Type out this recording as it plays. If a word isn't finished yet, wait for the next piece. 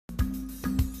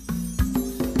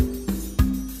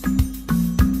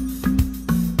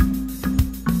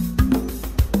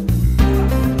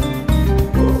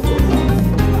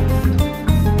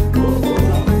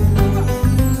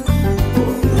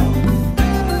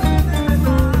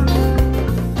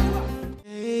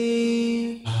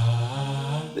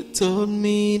told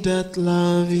me that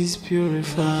love is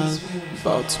purified,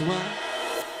 but why?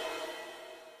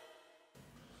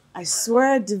 I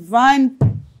swear Divine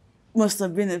must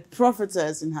have been a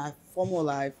prophetess in her former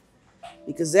life,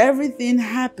 because everything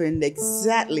happened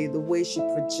exactly the way she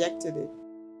projected it.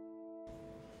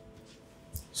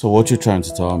 So what you're trying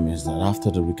to tell me is that after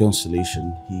the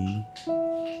reconciliation, he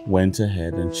went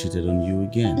ahead and cheated on you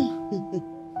again?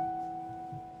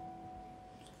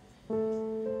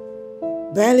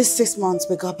 Barely 6 months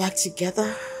we got back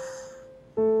together.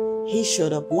 He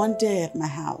showed up one day at my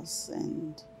house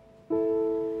and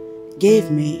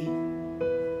gave me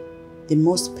the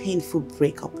most painful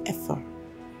breakup ever.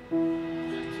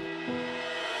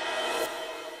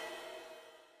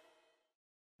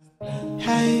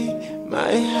 Hey,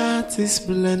 my heart is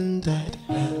blended.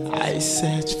 I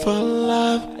search for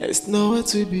love, it's nowhere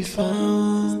to be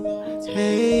found.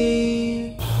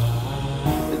 Hey,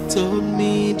 they told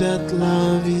me that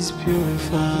love is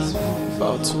purified,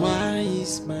 but why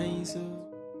is mine so?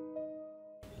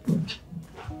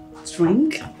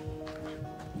 Drink?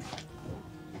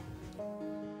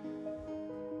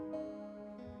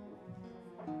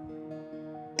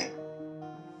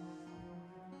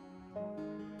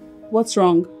 What's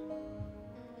wrong?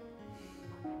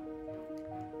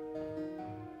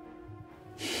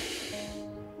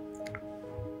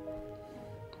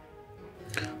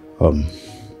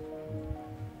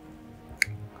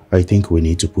 I think we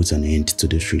need to put an end to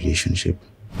this relationship.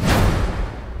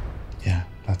 Yeah,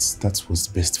 that's what's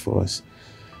best for us.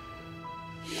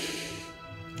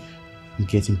 I'm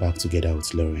getting back together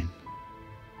with Lauren.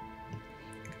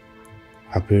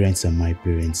 Her parents and my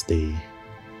parents, they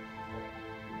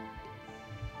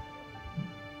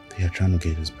are trying to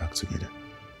get us back together.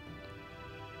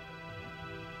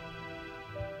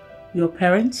 Your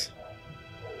parents?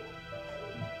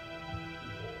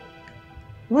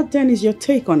 What then is your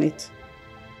take on it?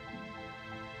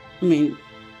 I mean,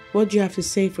 what do you have to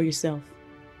say for yourself?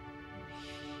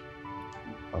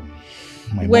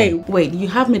 Wait, you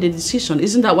have made a decision.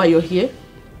 Isn't that why you're here?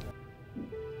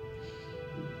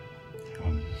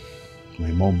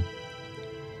 My mom,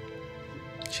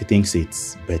 she thinks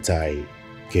it's better I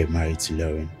get married to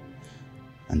Lauren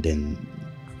and then,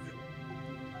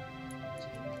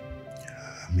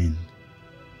 I mean,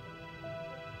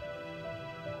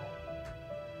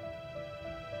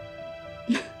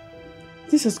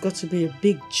 this has got to be a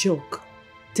big joke.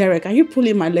 Derek, are you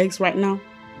pulling my legs right now?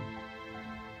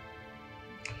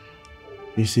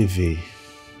 You see, V,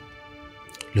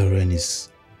 Lauren is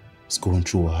going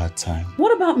through a hard time.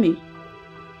 What about me?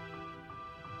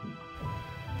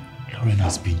 Lauren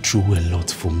has been through a lot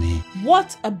for me.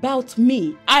 What about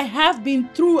me? I have been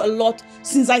through a lot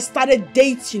since I started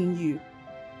dating you.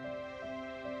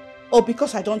 Oh,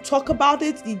 because I don't talk about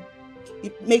it,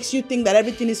 it makes you think that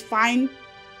everything is fine?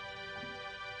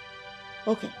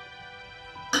 Okay.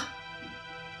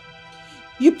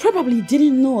 You probably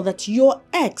didn't know that your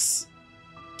ex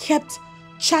kept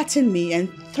chatting me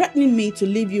and threatening me to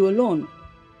leave you alone.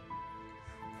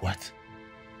 What?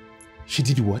 She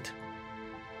did what?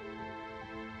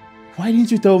 Why didn't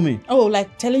you tell me? Oh,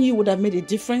 like telling you would have made a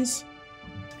difference?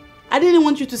 I didn't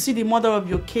want you to see the mother of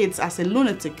your kids as a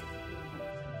lunatic.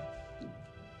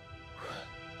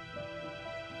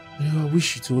 I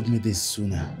wish you told me this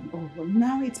sooner. Oh, well,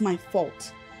 now it's my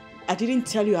fault. I didn't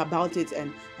tell you about it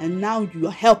and now you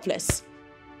are helpless.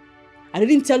 I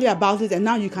didn't tell you about it and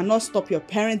now you cannot stop your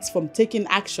parents from taking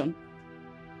action.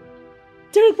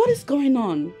 Derek, what is going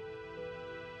on?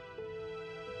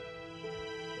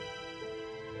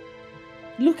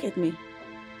 Look at me.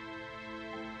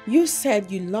 You said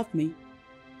you love me.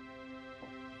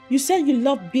 You said you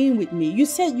love being with me. You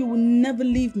said you will never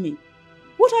leave me.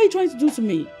 What are you trying to do to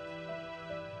me?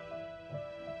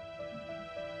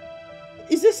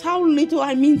 Is this how little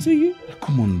I mean to you?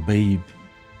 Come on, babe.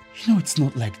 You know it's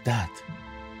not like that.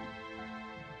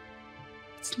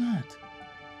 It's not.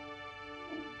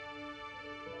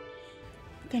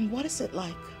 Then what is it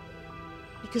like?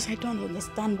 Because I don't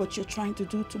understand what you're trying to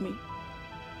do to me.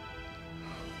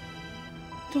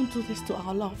 Don't do this to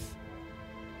our love.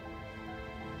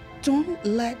 Don't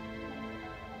let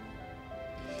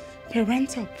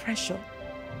parental pressure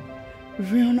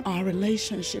ruin our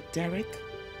relationship, Derek.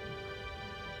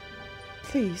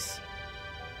 Please.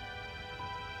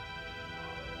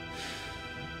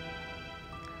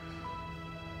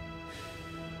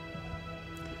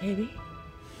 Baby?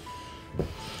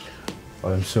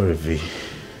 Oh, I'm sorry, V.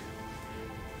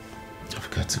 I've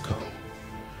got to go.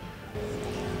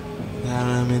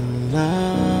 I'm in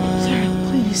love. Derek,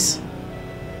 please.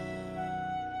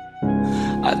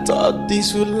 I thought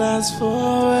this would last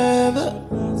forever,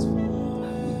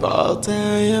 But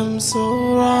I am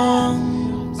so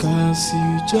wrong, 'cause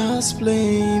you just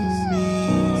blame me.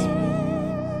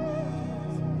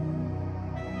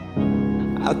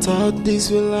 I thought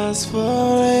this would last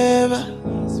forever,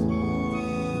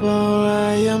 but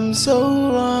I am so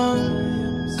wrong,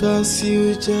 'cause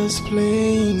you just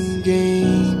playing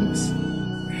games.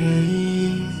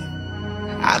 Hey,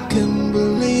 I can't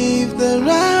believe that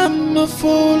I'm a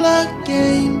fool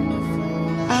again.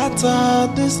 I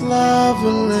thought this love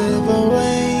will never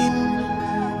rain,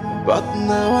 but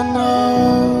now I know.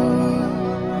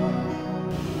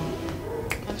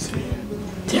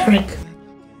 Derek.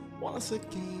 Once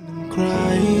again I'm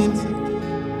crying.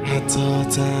 I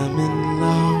thought I'm in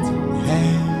love,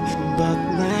 hey, but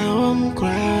now I'm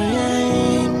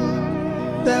crying.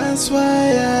 That's why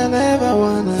I never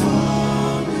wanna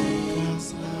fall, 'cause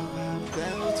love have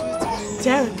dealt with me.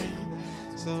 Derek.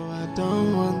 So I don't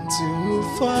want to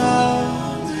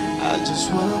fall. I just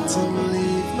want to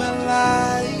live my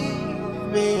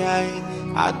life behind.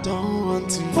 I don't want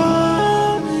to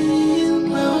fall in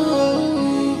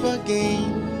love again.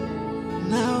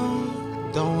 No,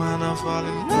 don't wanna fall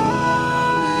in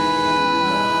love.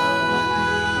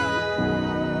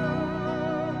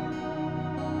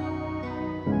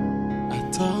 I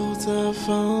thought I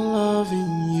found love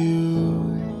in you,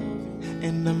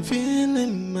 and I'm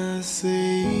feeling myself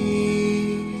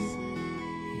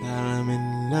that I'm in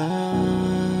love.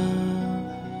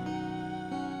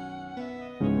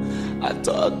 I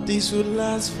thought this would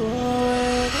last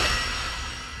forever.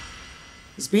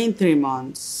 It's been 3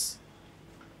 months,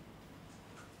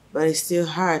 but it still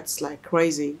hurts like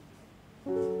crazy.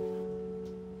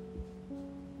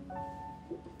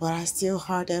 But I still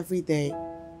hurt every day.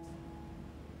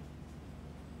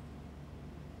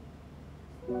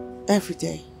 Every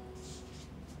day.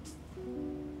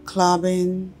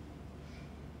 Clubbing,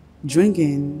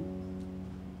 drinking,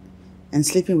 and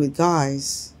sleeping with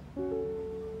guys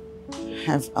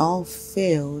have all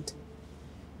failed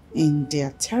in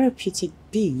their therapeutic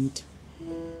bid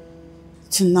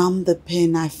to numb the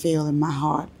pain I feel in my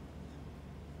heart.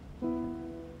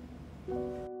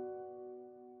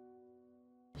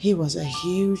 He was a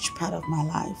huge part of my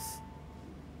life.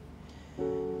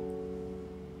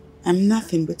 I'm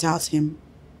nothing without him.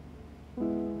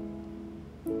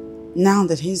 Now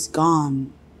that he's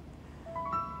gone,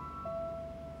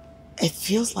 it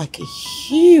feels like a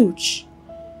huge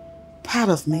part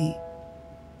of me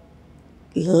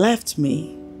left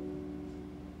me.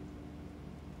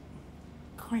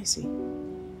 Crazy.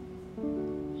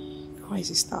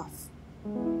 Crazy stuff.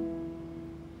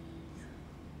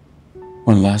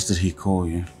 When last did he call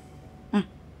you?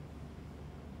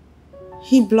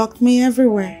 He blocked me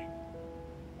everywhere.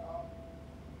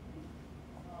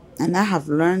 And I have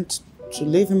learned to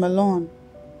leave him alone.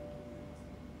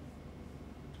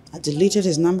 I deleted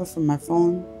his number from my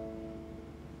phone.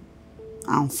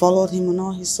 I unfollowed him on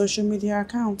all his social media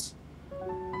accounts.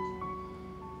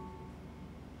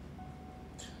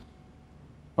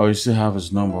 Oh, you still have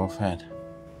his number offhand?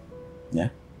 Yeah?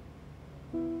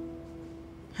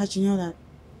 How'd you know that?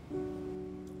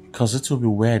 Because it would be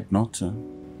weird not to.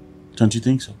 Don't you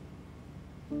think so?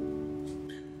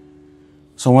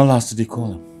 So when last did he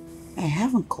call him? I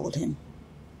haven't called him.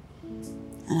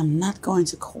 And I'm not going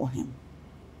to call him.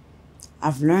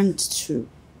 I've learned to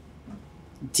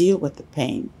deal with the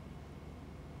pain.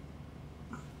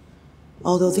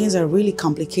 Although things are really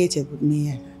complicated with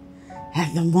me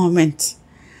at the moment.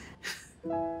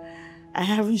 I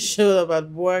haven't showed up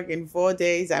at work in 4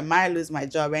 days. I might lose my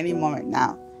job any moment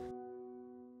now.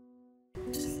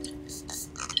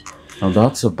 Now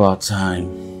that's about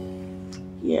time.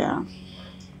 Yeah.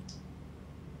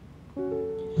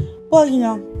 Well, you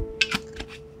know,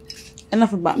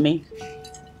 enough about me.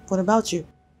 What about you?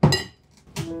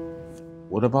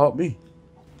 What about me?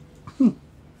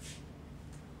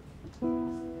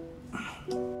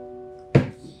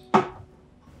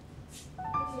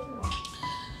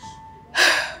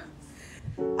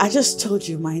 I just told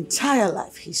you my entire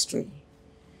life history.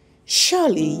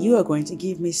 Surely you are going to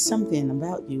give me something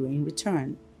about you in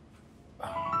return.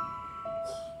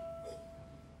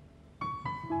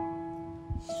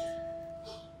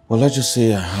 Well, let's just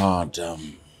say I had a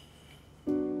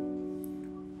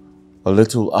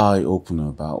little eye-opener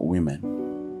about women.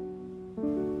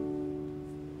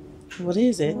 What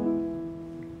is it?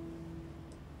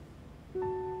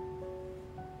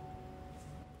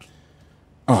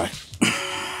 All right.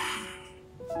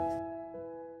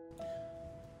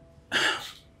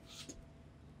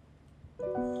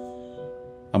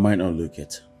 I might not look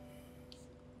it,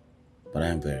 but I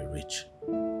am very rich.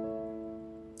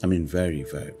 I mean very,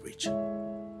 very rich.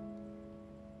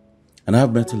 And And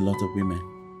I've met a lot of women,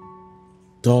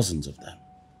 dozens of them.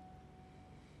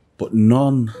 But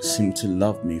none seem to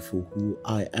love me for who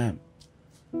I am,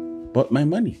 but my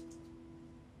money.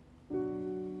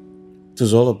 It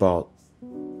was all about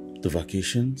the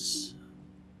vacations,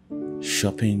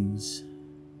 shoppings,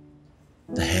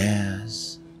 the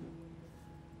hairs,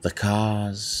 the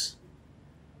cars,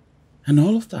 and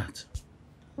all of that.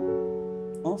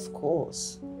 Of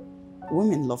course.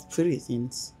 Women love pretty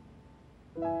things.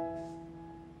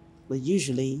 But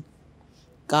usually,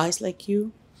 guys like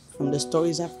you, from the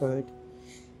stories I've heard,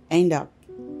 end up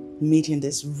meeting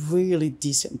this really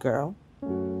decent girl.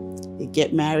 They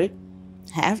get married,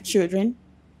 have children,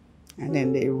 and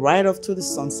then they ride off to the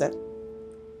sunset,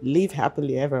 live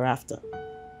happily ever after.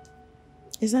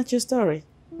 Is that your story?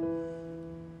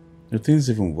 Do things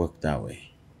even work that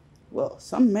way? Well,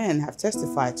 some men have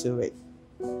testified to it.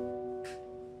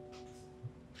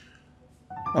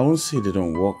 I won't say they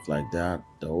don't work like that,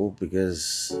 though,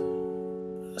 because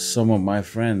some of my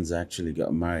friends actually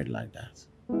got married like that.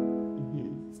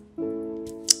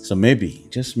 So maybe,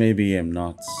 just maybe, I'm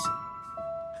not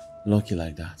lucky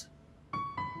like that.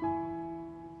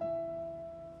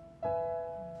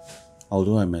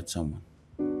 Although I met someone.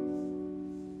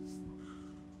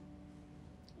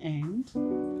 And?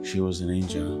 She was an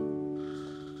angel.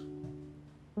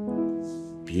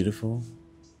 Beautiful.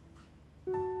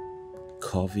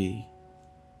 Curvy.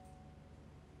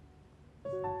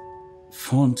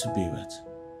 Fun to be with.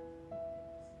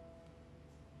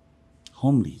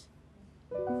 Homely.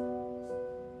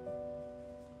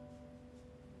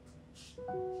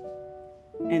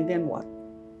 And then what?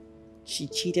 She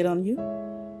cheated on you?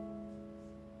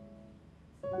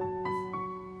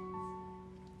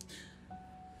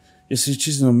 You see,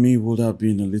 cheating on me would have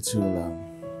been a little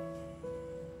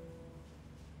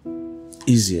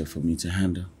easier for me to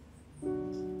handle.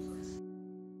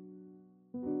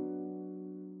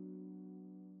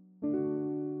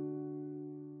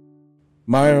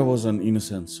 Myra was an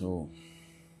innocent soul.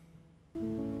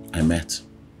 I met.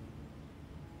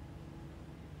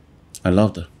 I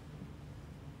loved her.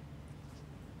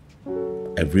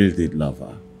 I really did love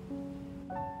her.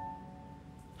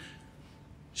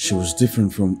 She was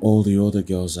different from all the other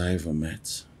girls I ever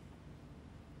met.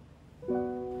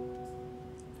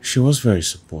 She was very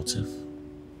supportive.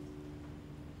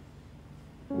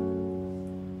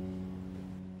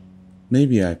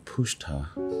 Maybe I pushed her,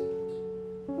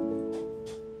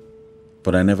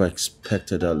 but I never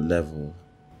expected that level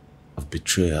of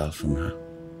betrayal from her.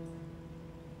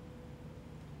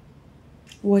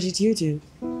 What did you do?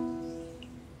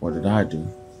 What did I do?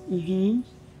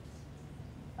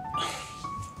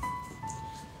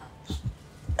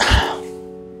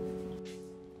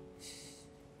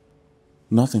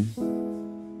 Nothing.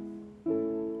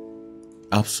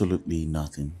 Absolutely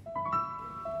nothing.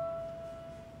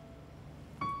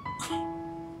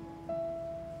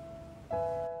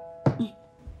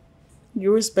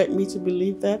 You expect me to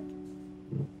believe that?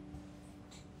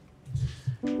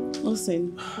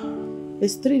 Listen,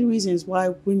 there's 3 reasons why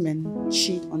women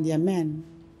cheat on their men.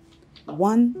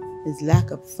 1 is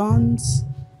lack of funds.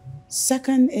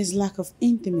 2nd is lack of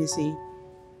intimacy.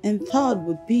 And 3rd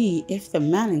would be if the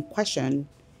man in question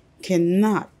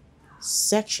cannot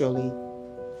sexually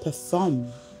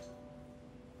perform.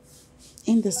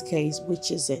 In this case,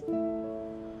 which is it?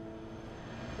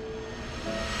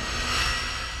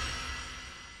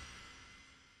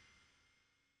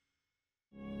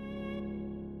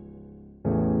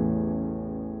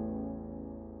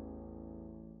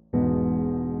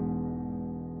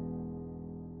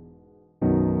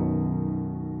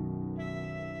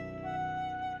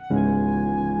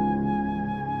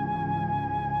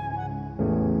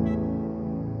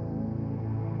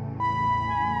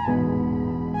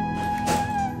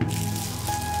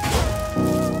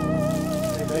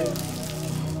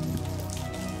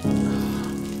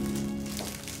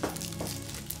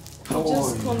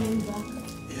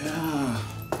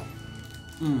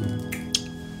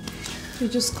 You're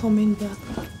just coming back.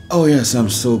 Oh yes, I'm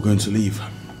still going to leave.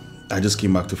 I just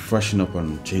came back to freshen up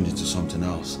and change into something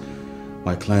else.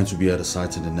 My clients will be at the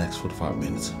site in the next 45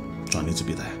 minutes, so I need to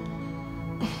be there.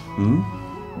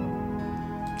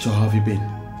 So how have you been?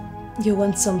 You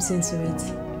want something to eat?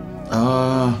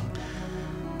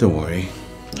 Don't worry.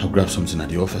 I'll grab something at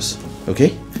the office,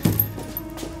 okay?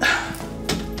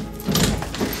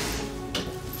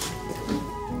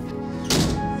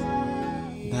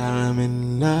 I'm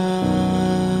in love.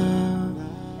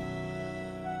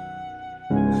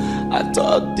 I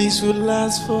thought this would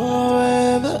last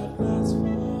forever,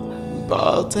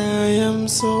 but I am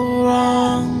so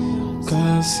wrong,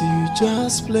 'cause you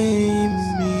just blame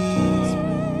me.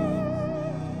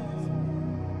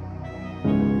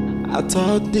 I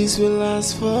thought this will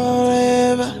last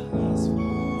forever,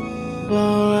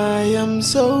 but I am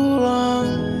so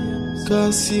wrong,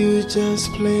 'cause you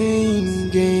just playing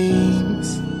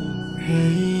games.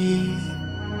 Hey,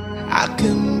 I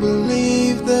can't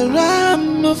believe that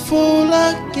I'm a fool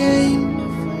again.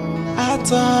 I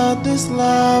thought this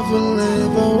love will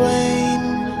never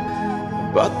wane,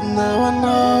 but now I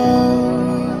know.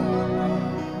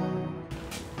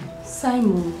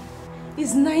 Simon,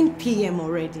 it's 9 p.m.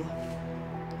 already.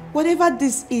 Whatever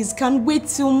this is can wait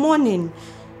till morning.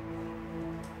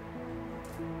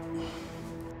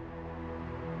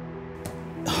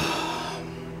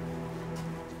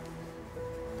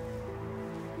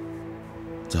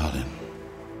 Darling,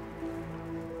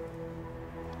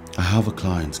 I have a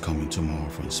client coming tomorrow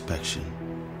for inspection.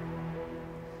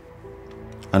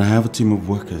 And I have a team of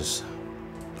workers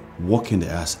working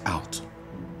their ass out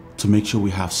to make sure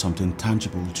we have something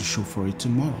tangible to show for it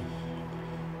tomorrow.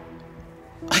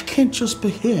 I can't just be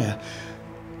here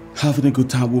having a good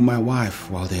time with my wife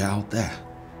while they're out there.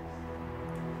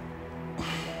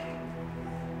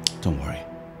 Don't worry.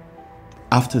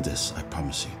 After this, I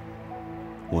promise you,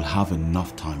 we'll have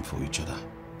enough time for each other.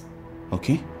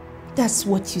 Okay? That's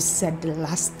what you said the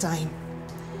last time.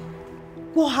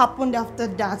 What happened after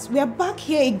that? We are back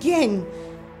here again.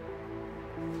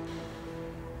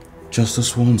 Just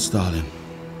this once, darling.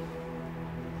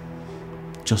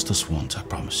 Just this once, I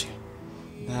promise you.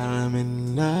 That I'm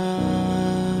in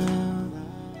love.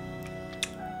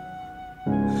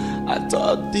 I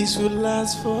thought this would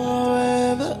last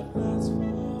forever,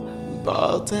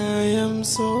 but I am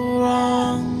so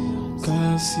wrong,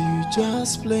 'cause you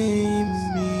just blame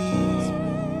me.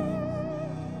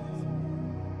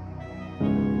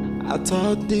 I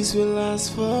thought this would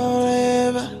last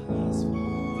forever,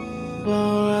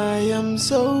 but I am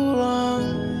so wrong,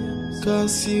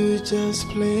 'cause you just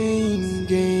playing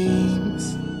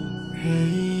games.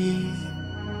 Hey,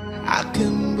 I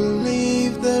can't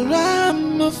believe that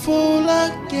I'm a fool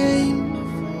again.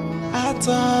 I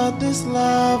thought this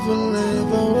love will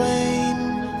never wane,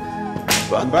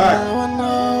 but now I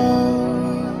know.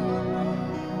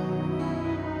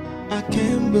 I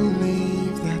can't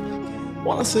believe that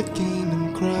once again I'm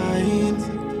crying.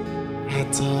 I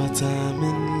thought I'm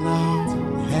in love,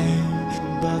 hey,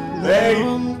 but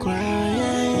now I'm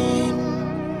crying.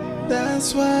 That's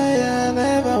why I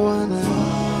never wanna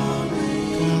fall,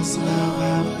 'cause now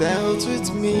I've dealt with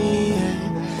me,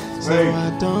 so I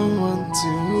don't want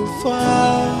to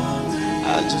fall.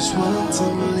 I just want to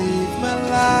live my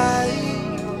life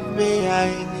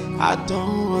behind. I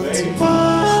don't want to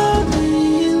fall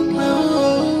in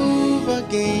love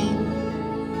again.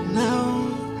 No,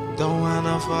 don't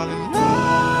wanna fall in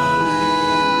love.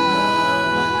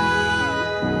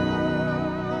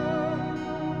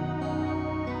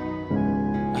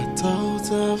 I thought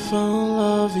I found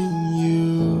love in you,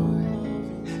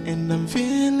 and I'm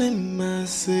feeling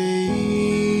myself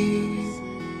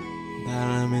that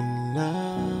I'm in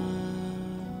love.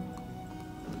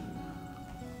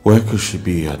 Where could she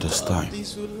be at this time?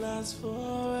 This would last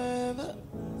forever,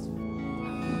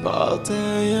 but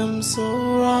I am so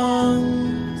wrong,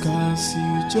 'cause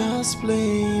you just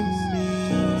blame me.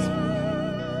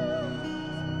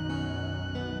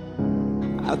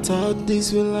 I thought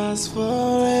this would last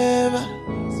forever,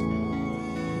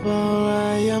 but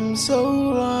I am so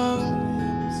wrong,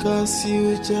 'cause you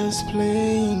just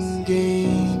playing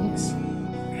games.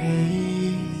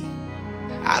 Hey,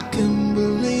 I can't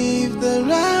believe that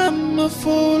I'm a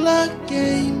fool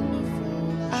again.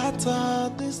 I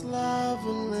thought this love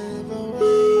will never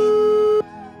wait,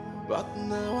 but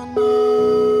now I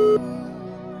know.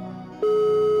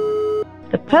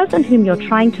 The person whom you're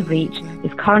trying to reach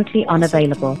is currently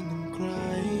unavailable.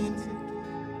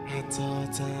 I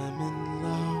thought I'm in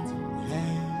love,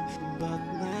 hey, but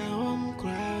now I'm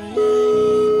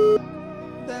crying.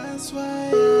 That's why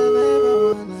I never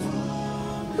wanna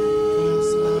fall,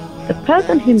 'cause now The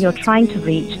person whom you're trying to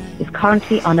reach is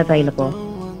currently unavailable.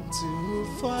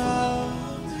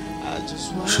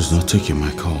 She's not taking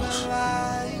my calls.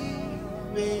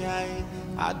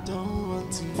 I don't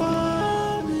want to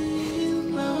fall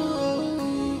in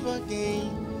love again.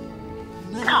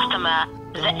 Customer,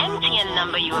 the MTN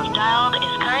number you have dialed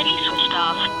is currently switched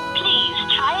off. Please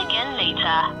try again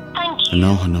later. Thank you. And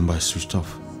now her number is switched off.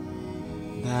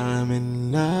 That I'm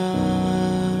in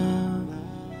love.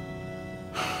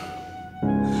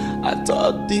 I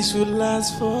thought this would last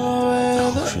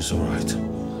forever. Oh, she's alright.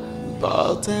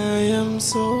 But I am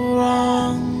so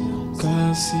wrong,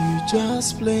 'cause you just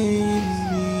blame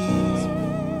me.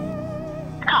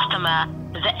 Customer, customer,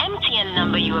 the MTN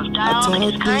number you have dialed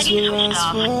is currently switched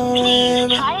off.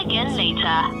 Please try again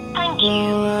later. Thank you.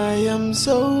 I am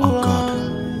so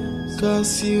wrong,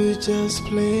 'cause you just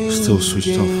play Still switched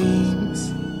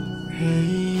games.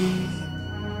 Hey,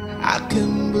 I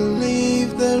can't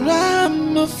believe that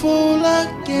I'm a fool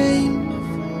again.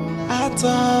 I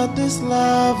thought this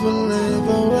love will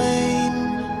never wane,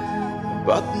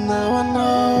 but now I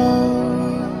know.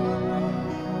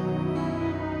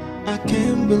 I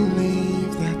can't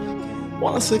believe that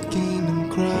once again I'm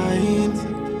crying.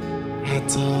 I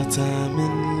thought I'm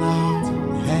in love,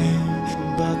 hey,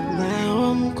 but now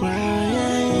I'm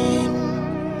crying.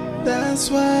 That's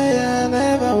why I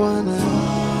never wanna,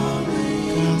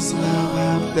 'cause love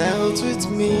have dealt with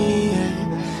me, hey,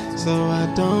 so I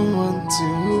don't want to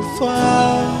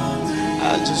fall.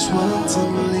 I just want to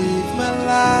live my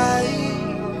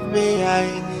life,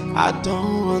 babe. I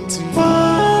don't want to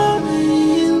fall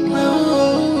in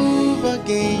love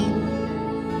again.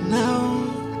 No,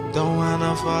 don't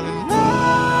wanna fall in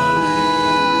love.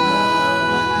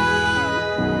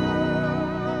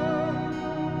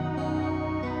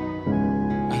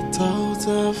 I thought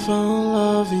I found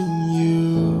love in you,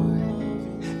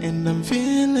 and I'm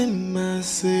feeling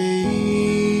myself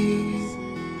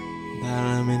that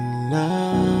I'm in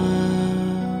love.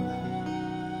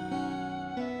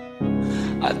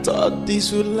 I thought this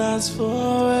would last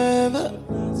forever,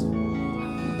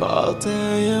 but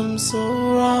I am so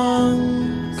wrong,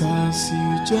 'cause you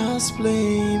just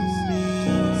blame me.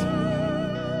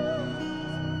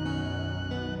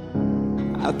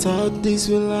 I thought this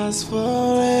would last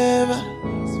forever,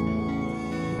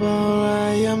 but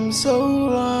I am so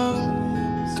wrong,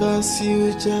 'cause you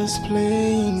just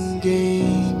playing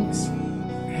games.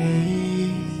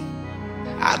 Hey,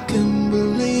 I can't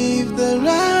believe that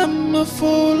I'm a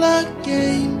fool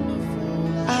again.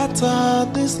 I thought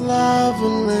this love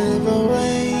will never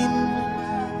wane,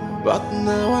 but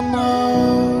now I know.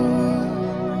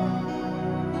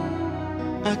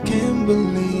 I can't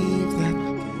believe that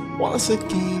once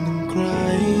again I'm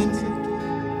crying.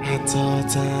 I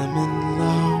thought I'm in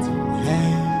love,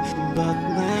 hey, but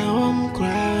now I'm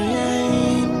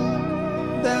crying.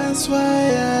 That's why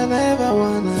I never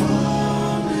wanna,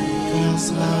 'cause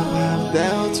love have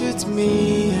dealt with me,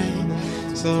 hey,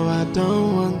 so I don't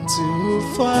want to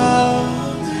fall.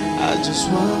 I just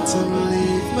want to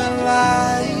live my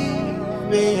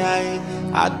life, babe.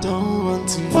 I don't want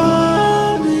to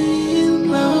fall in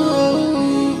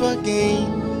love again.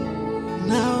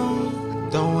 No,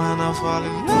 don't wanna fall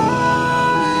in love.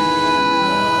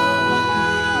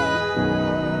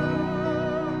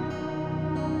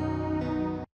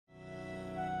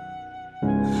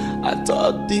 I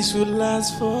thought this would last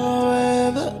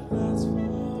forever,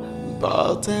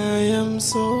 but I am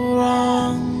so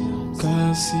wrong,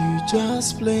 'cause you just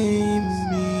blame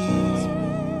me.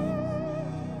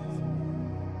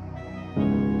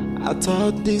 I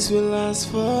thought this would last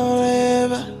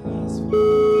forever,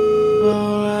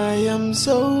 but I am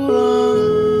so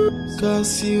wrong,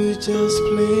 'cause you just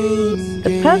playing games.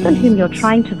 The person whom you're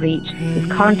trying to reach is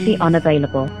currently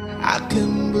unavailable. I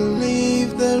can't believe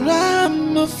that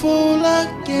I'm a fool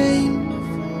again.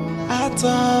 I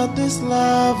thought this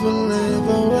love will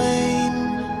never wane,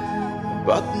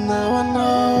 but now I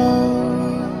know.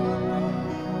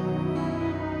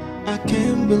 I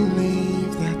can't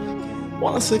believe that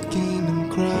once again I'm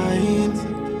crying.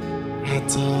 I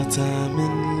thought I'm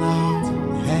in love,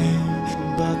 hey,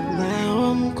 but now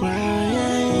I'm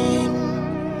crying.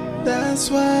 That's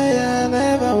why I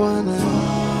never wanna,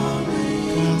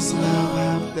 'cause love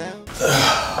have dealt.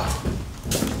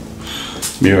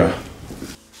 Mira.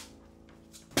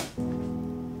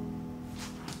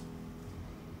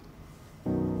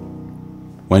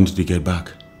 When did you get back?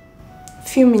 A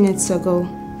few minutes ago.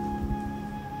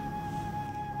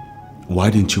 Why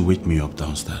didn't you wake me up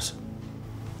downstairs?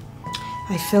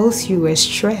 I felt you were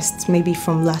stressed, maybe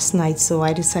from last night, so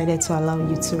I decided to allow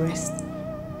you to rest.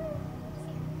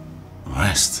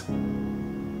 Rest?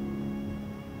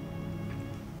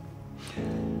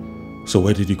 So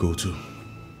where did you go to?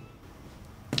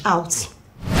 Out.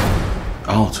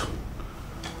 Out?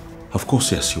 Of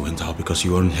course, yes, you went out because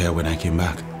you weren't here when I came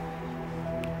back.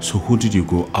 So who did you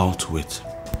go out with?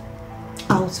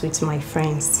 Out with my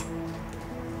friends.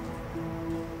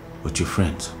 With your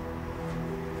friends?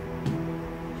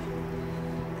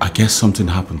 I guess something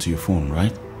happened to your phone,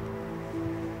 right?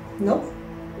 No.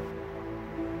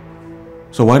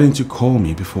 So why didn't you call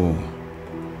me before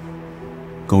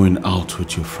going out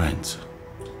with your friends?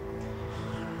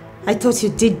 I thought you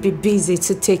did be busy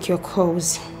to take your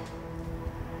calls.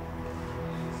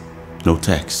 No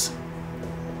text?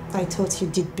 I thought you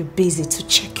did be busy to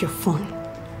check your phone.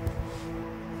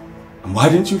 And why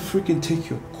didn't you freaking take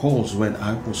your calls when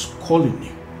I was calling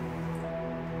you?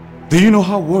 Do you know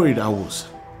how worried I was?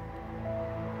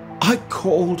 I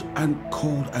called and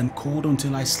called and called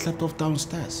until I slept off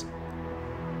downstairs.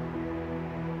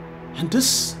 And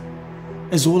this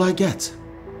is all I get.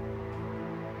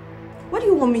 What do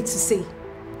you want me to say?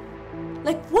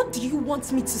 Like, what do you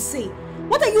want me to say?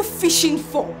 What are you fishing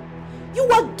for? You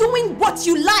are doing what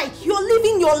you like. You're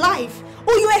living your life.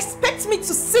 Or you expect me to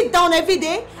sit down every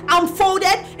day,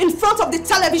 unfolded in front of the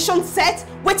television set,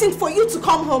 waiting for you to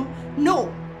come home? No,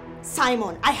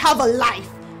 Simon, I have a life.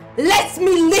 Let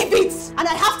me live it. And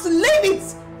I have to live it.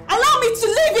 Allow me to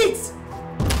live it.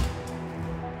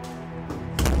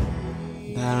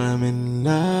 That I'm in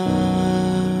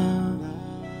love.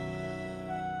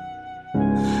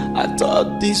 I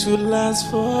thought this would last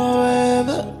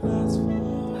forever,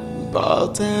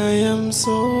 but I am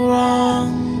so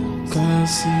wrong,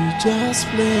 'cause you just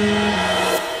play.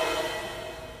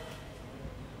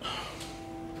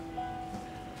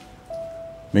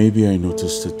 Maybe I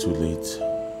noticed it too late,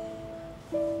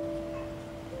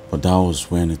 but that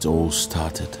was when it all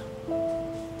started.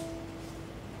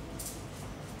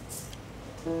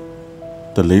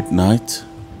 The late night,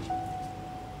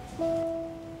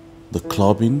 the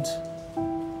clubbing.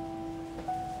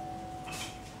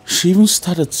 She even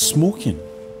started smoking.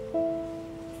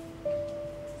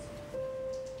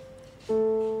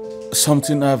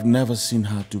 Something I've never seen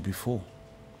her do before.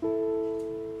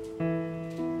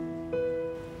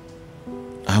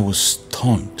 I was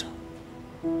stunned.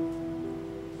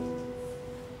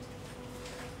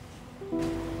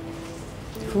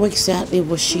 Who exactly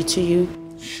was she to you?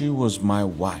 She was my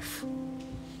wife.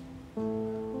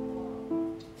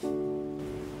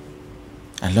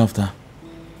 I loved her.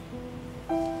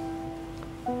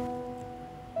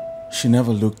 She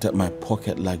never looked at my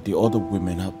pocket like the other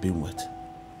women I've been with.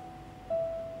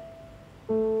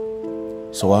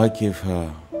 So I gave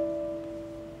her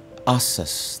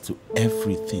access to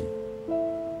everything.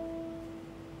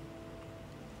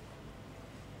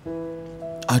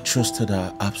 I trusted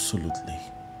her absolutely.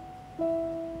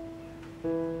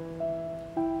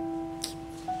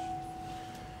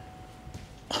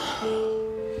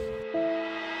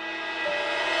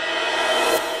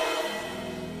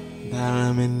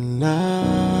 I'm in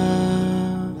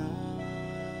love.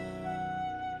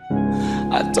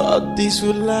 I thought this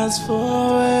would last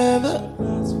forever,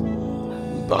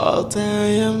 but I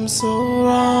am so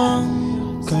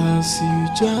wrong, 'cause you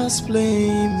just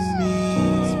blame me.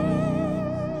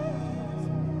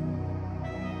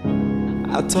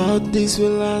 I thought this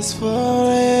would last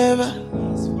forever,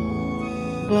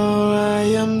 but I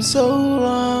am so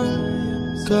wrong,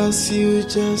 'cause you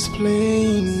just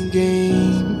playing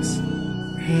games.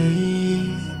 Hey,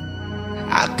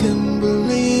 I can't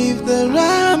believe that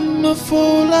I'm a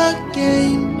fool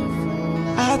again.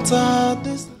 I thought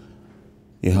this.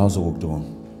 Yeah, how's the work doing?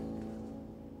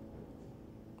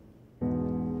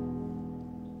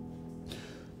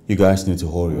 You guys need to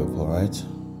hurry up, alright?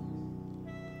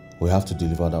 We have to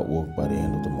deliver that work by the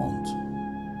end of the month.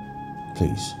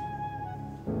 Please.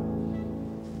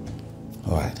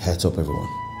 Alright, heads up everyone.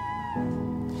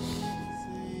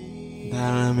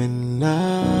 I'm in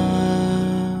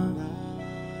love.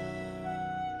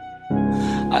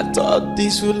 I thought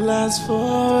this would last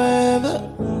forever,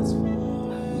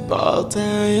 but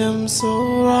I am so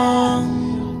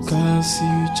wrong, 'cause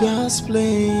you just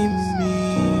blame me.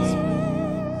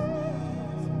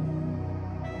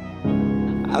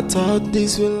 I thought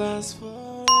this would last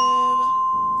forever,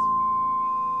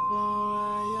 but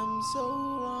I am so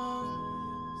wrong,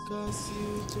 'cause you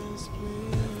just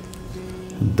blame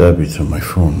me. Debit on my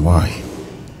phone, why?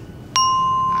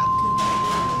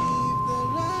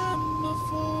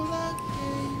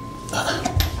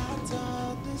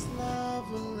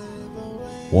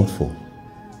 What for?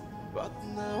 But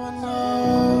now I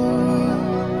know.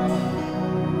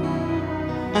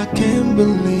 I can't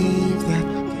believe that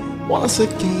once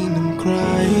again I'm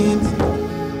crying.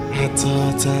 I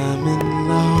thought I'm in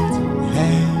love,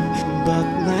 hey, but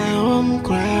now I'm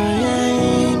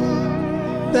crying.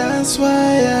 That's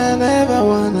why I never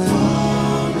wanna,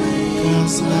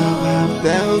 'cause love have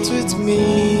dealt with me,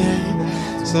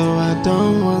 so I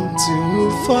don't want to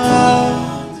fall.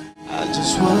 I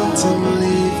just want to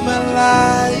live my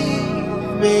life,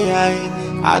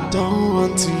 I don't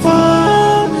want to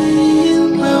fall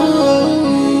in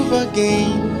love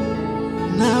again.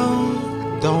 No,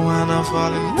 don't wanna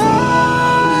fall in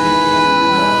love.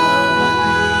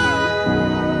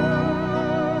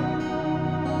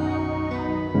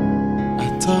 I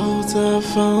thought I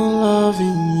found love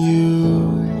in you.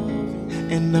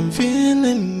 and I'm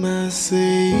feeling myself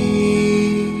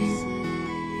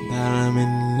that I'm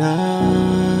in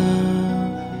love.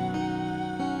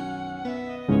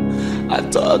 I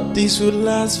thought this would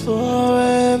last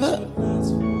forever,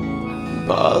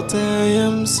 but I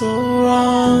am so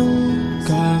wrong,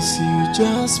 'cause you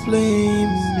just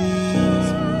blame me.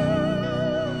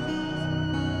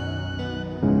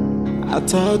 I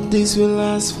thought this would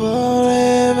last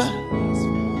forever,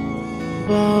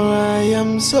 but I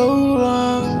am so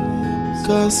wrong,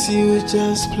 'cause you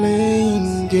just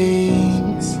playing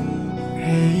games.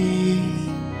 Hey,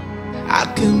 I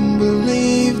can't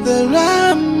believe that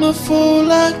I'm a fool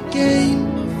again.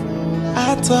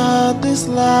 I thought this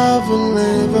love will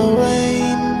never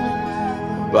rain,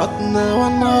 but now I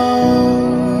know.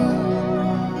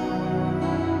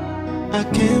 I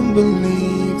can't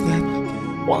believe that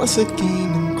once again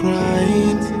I'm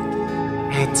crying.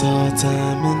 I thought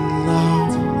I'm in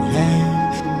love, hey,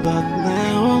 but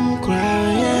now I'm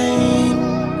crying.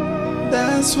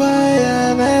 That's why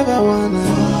I never wanna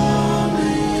fall,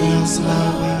 'cause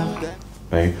love have that.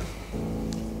 Babe,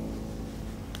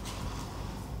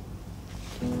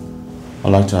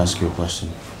 I'd like to ask you a question.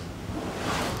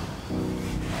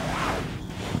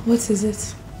 What is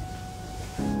it?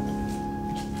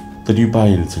 Did you buy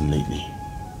anything lately?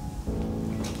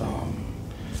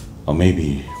 Or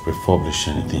maybe refurbish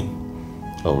anything?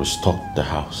 Or restock the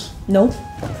house? No.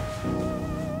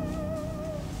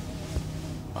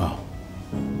 Oh.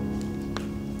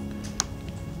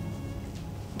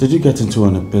 Did you get into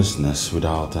any business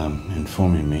without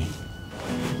informing me?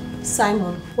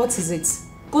 Simon, what is it?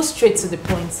 Go straight to the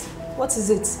point. What is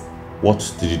it? What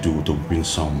did you do with the win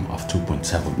sum of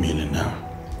 2.7 million now?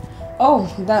 Oh,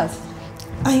 that.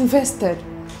 I invested.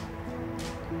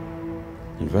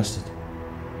 Invested?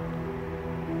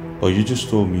 But you just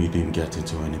told me you didn't get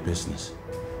into any business.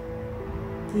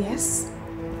 Yes.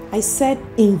 I said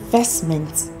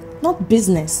investment, not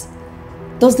business.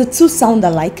 Does the two sound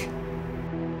alike?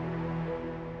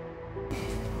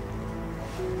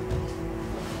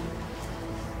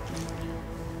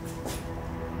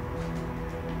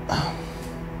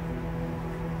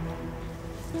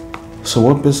 So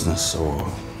what business or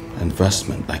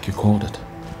investment, like you called it,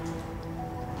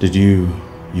 did you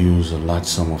use a large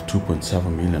sum of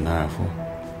 2.7 million naira for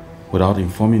without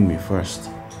informing me first?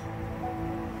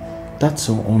 That's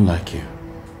so unlike you.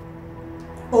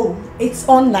 Oh, it's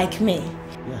unlike me.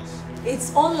 Yes.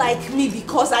 It's unlike me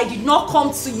because I did not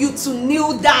come to you to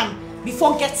kneel down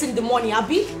before getting the money,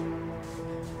 Abby.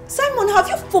 Simon, have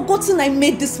you forgotten I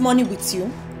made this money with you?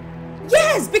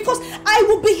 Yes, because I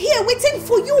will be here waiting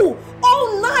for you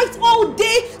all night, all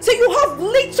day, till you have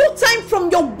little time from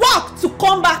your work to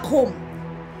come back home.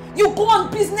 You go on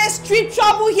business trip,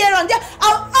 travel here and there.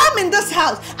 I'm in this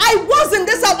house. I was in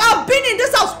this house. I've been in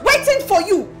this house waiting for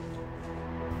you.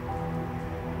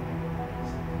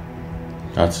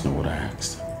 That's not what I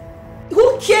asked.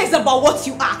 Who cares about what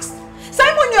you asked?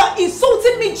 Simon, you're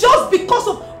insulting me just because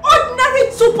of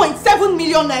ordinary 2.7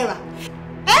 million naira.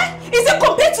 Eh? Is it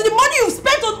compared to the money you've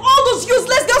spent on all those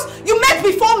useless girls you met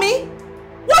before me?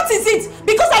 What is it?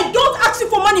 Because I don't ask you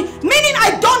for money, meaning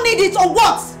I don't need it, or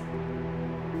what?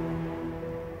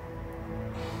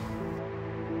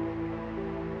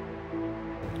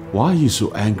 Why are you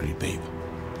so angry, babe?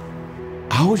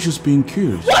 I was just being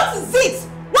curious. What is it?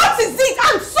 What is it?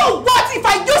 And so what if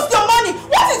I use your money?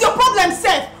 What is your problem,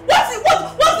 Seth? What's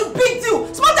the big deal?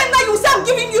 Small time now you say I'm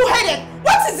giving you headache.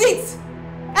 What is it?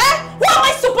 Eh? Where am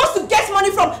I supposed to get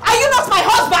money from? Are you not my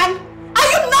husband? Are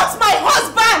you not my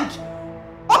husband?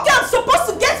 Okay, I'm supposed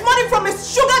to get money from a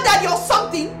sugar daddy or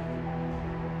something?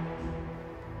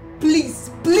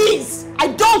 Please, please, I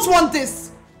don't want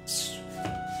this.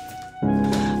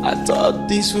 I thought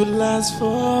this would last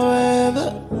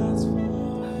forever,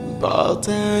 but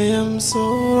I am so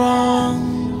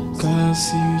wrong,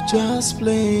 'cause you just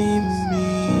blame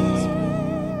me.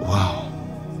 Wow.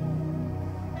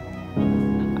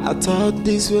 I thought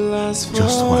this would last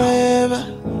Just forever,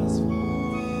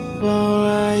 but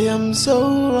I am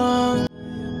so wrong,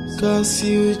 'cause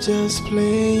you just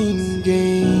playing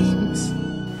games.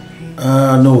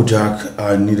 No, Jack.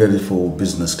 I needed it for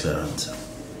business clearance.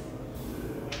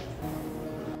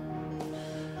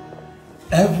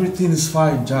 Everything is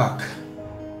fine, Jack.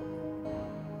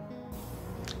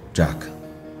 Jack,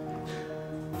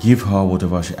 give her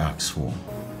whatever she asks for.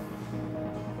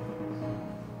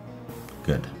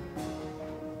 Good.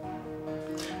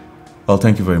 Well,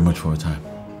 thank you very much for your time.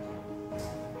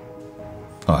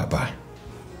 Alright, bye.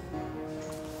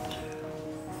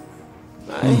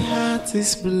 My heart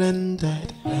is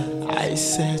blended. I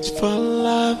search for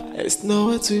love, it's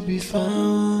nowhere to be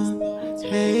found.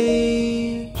 Hey.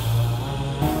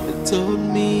 told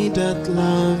me that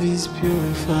love is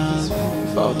purified,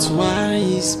 but why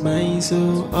is mine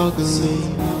so ugly?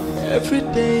 Every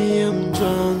day I'm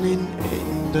drowning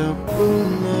in the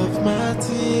pool of my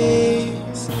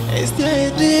tears. Is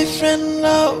there a different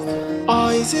love,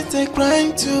 or is it a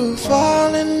crime to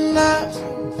fall in love?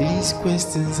 These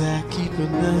questions I keep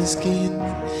on asking,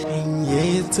 and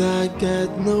yet I got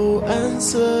no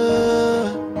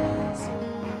answer.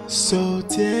 So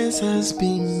tears has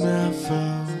been my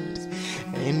fault,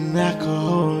 and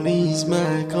alcohol is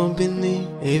my company.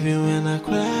 Even when I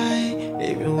cry,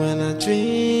 even when I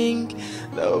drink,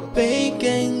 the pain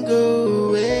can go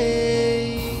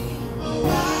away.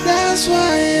 That's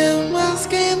why I'm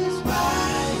asking,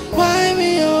 why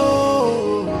me?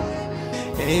 Oh,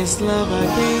 is love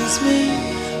against me,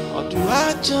 or do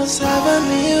I just have a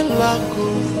new luck?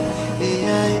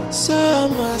 So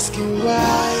I'm asking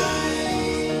why.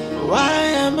 Why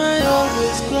am I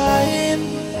always crying?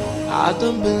 I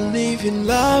don't believe in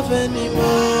love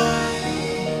anymore,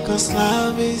 'cause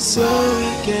love is so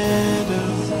wicked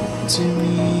to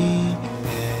me.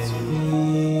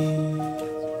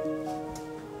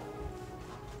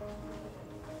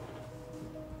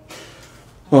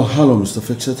 Oh, hello, Mr.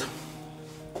 Fixit.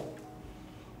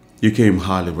 You came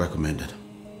highly recommended.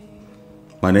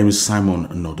 My name is Simon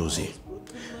Nodozie,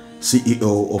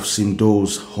 CEO of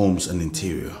Simdo's Homes and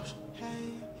Interiors.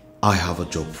 I have a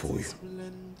job for you.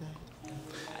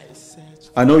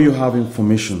 I know you have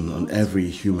information on every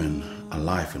human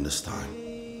alive in this time.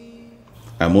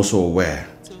 I'm also aware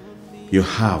you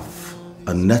have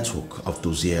a network of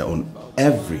dossier on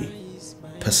every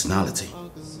personality.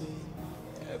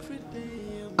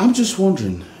 I'm just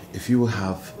wondering if you will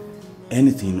have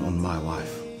anything on my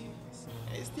wife.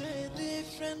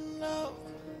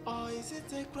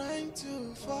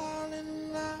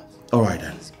 Alright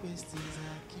then.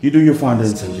 You do your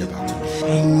findings and get back to me.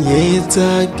 And yet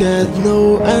I got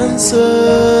no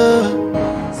answer.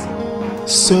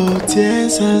 So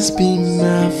tears has been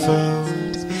my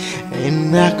fault,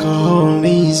 and alcohol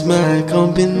is my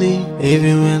company.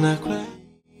 Even when I cry,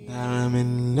 I'm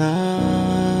in love.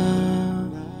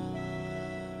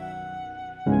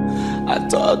 I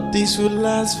thought this would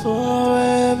last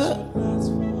forever,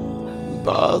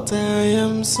 but I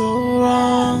am so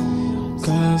wrong,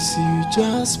 'cause you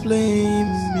just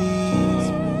blame me.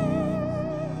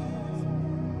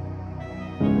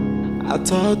 I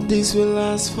thought this would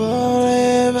last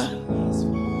forever,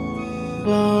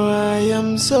 but I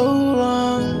am so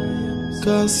wrong,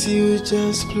 'cause you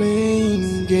just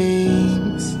playing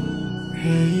games.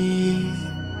 Hey,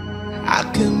 I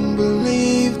can't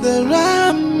believe that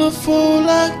I'm a fool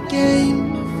again.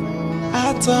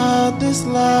 I thought this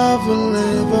love will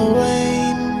never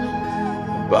rain,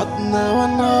 but now I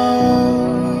know.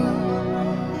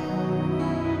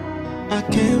 I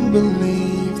can't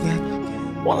believe that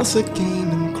once again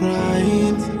I'm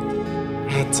crying.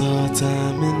 I thought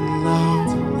I'm in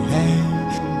love, hey,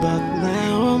 but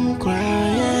now I'm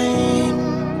crying.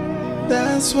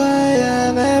 That's why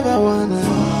I never wanna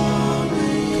fall,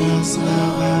 'cause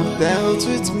love have dealt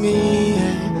with me,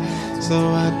 so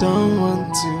I don't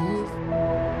want to.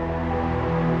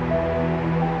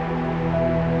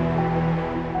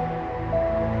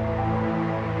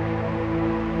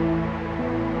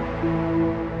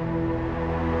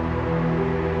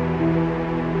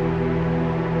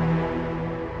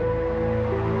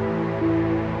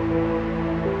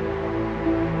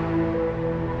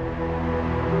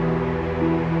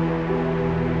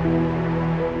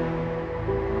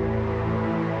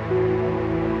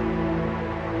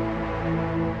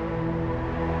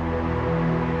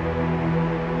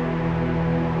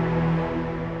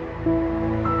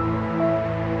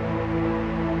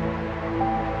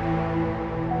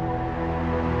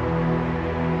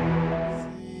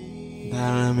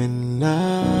 I'm in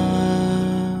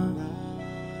love.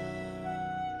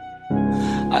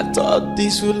 I thought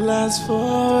this would last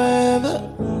forever,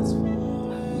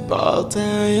 but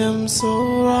I am so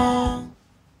wrong.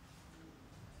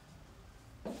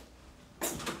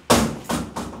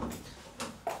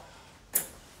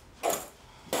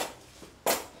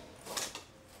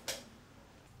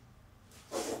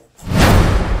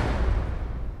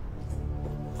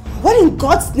 What in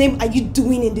God's name are you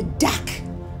doing in the dark?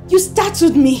 You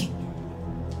startled me.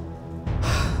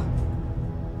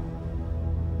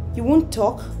 You won't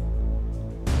talk?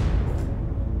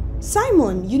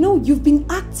 Simon, you know, you've been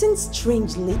acting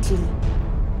strange lately.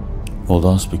 Well,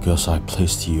 that's because I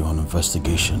placed you on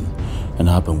investigation and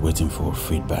I've been waiting for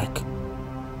feedback.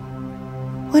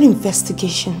 What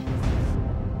investigation?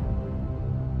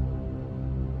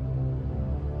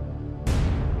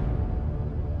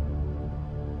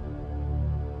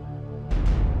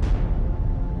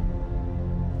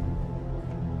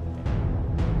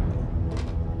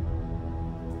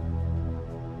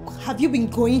 have you been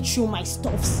going through my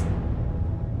stuffs?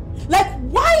 Like,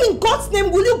 why in God's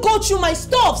name will you go through my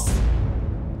stuffs?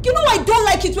 You know I don't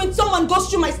like it when someone goes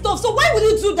through my stuff, so why will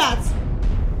you do that?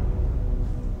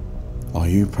 Are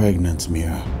you pregnant,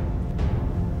 Mira?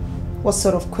 What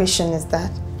sort of question is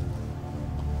that?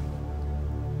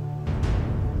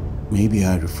 Maybe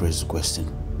I rephrase the question.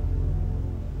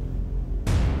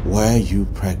 Why are you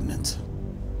pregnant?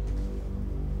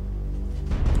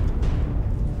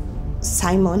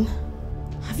 Simon,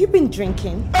 have you been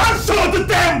drinking? Answer the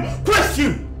damn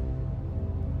question!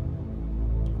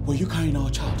 Were you carrying our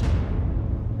child?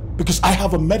 Because I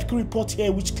have a medical report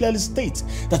here which clearly states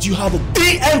that you had a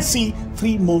DNC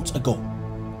 3 months ago.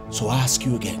 So I ask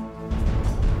you again,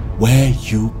 were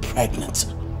you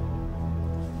pregnant?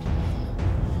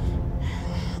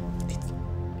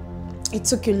 It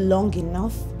took you long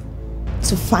enough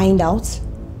to find out.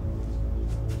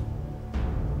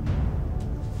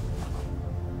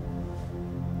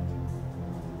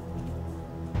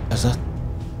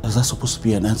 Is that supposed to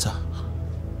be an answer?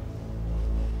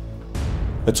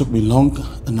 It took me long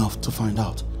enough to find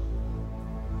out.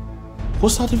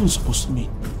 What's that even supposed to mean?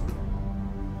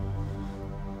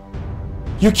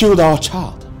 You killed our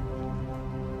child.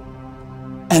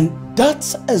 And that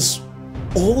is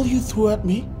all you threw at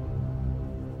me?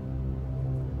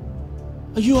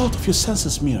 Are you out of your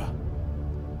senses, Mira?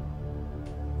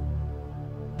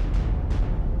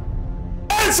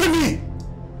 Answer me!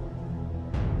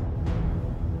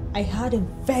 I had a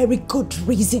very good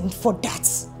reason for that.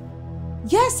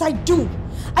 Yes, I do.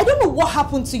 I don't know what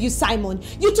happened to you, Simon.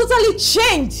 You totally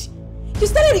changed. You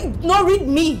started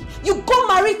ignoring me. You got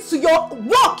married to your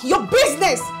work, your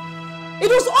business. It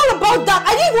was all about that.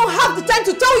 I didn't even have the time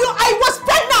to tell you I was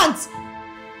pregnant.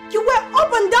 You were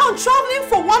up and down traveling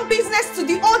from one business to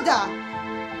the other.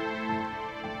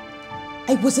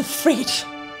 I was afraid.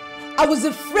 I was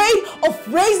afraid of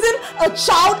raising a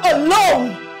child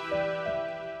alone.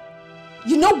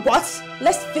 You know what?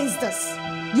 Let's face this.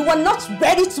 You are not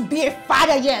ready to be a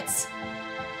father yet.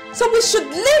 So we should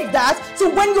leave that to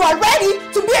when you are ready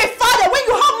to be a father, when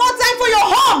you have more time for your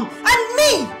home and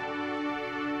me.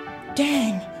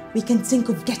 Then we can think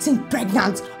of getting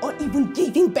pregnant or even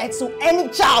giving birth to any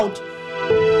child.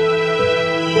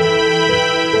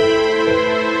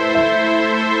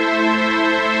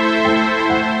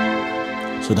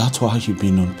 So that's why you've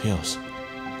been on pills.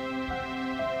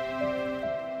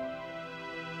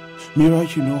 Mira,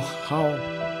 you know how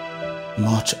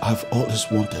much I've always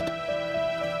wanted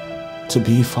to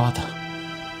be a father.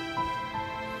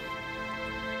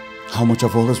 How much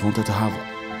I've always wanted to have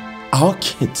our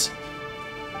kids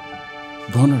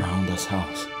run around this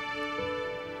house.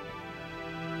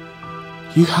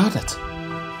 You had it,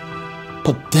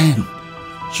 but then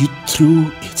you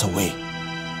threw it away.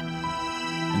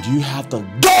 And you have the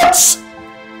guts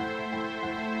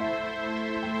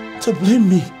to blame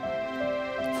me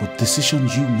for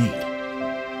decisions you made.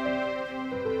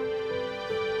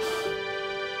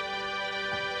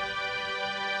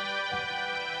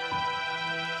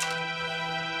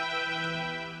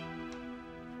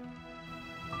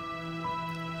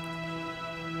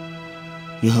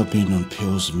 You have been on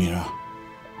pills, Mira.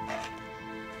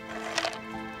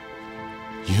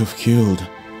 You have killed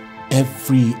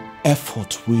every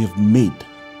effort we have made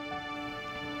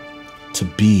to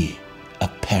be a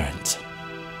parent.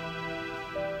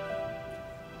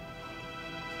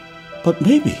 But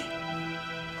maybe,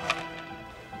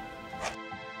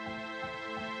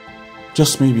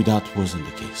 just maybe that wasn't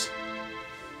the case.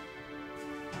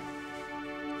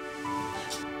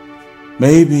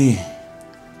 Maybe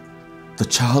the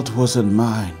child wasn't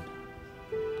mine,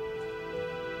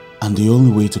 and the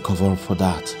only way to cover up for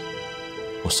that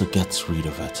was to get rid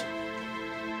of it.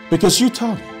 Because you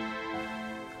tell me,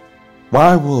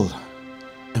 why will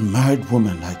a married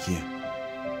woman like you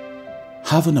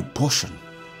have an abortion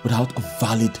without a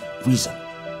valid reason?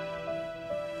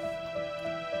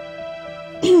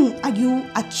 Are you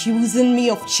accusing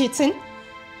me of cheating?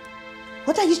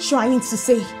 What are you trying to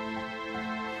say?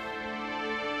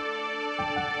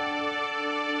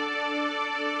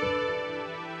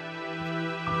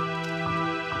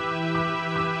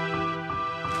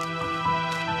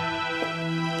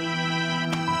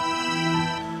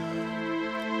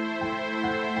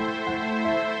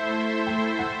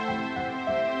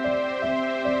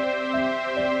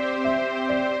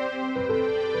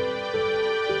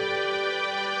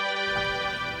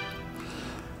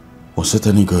 Was it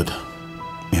any good,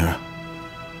 Mira?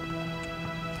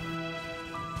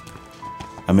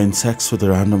 I'm in sex with a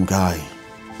random guy.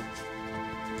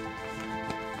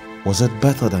 Was it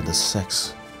better than the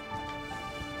sex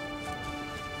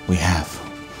we have?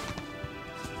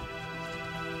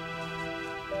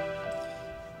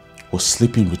 was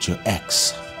sleeping with your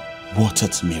ex,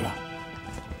 watered Mira.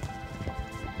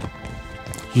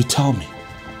 You tell me.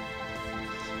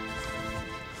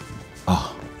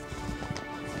 Ah.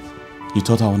 You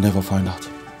thought I would never find out?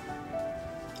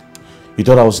 You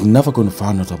thought I was never going to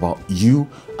find out about you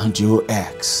and your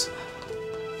ex?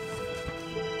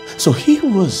 So here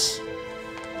was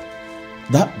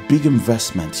that big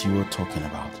investment you were talking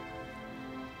about.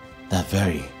 That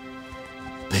very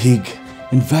big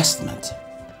investment.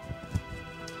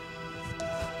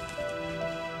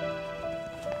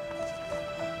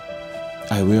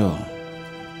 I will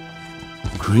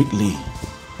greatly,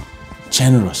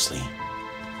 generously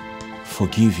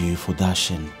forgive you for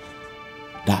dashing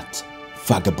that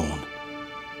vagabond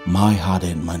my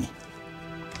hard-earned money.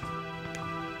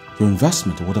 Your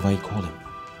investment, or whatever you call him.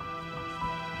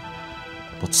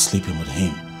 But sleeping with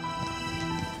him,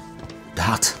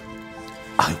 that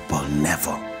I will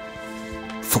never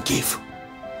forgive.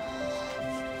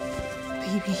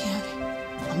 Baby,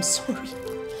 I'm sorry.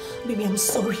 Baby, I'm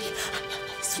sorry.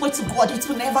 I swear to God, it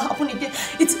will never happen again.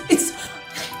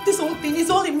 This whole thing is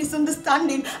all a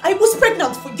misunderstanding. I was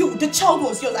pregnant for you. The child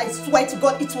was yours. I swear to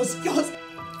God, it was yours.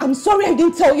 I'm sorry I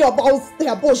didn't tell you about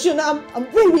the abortion. I'm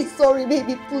really sorry,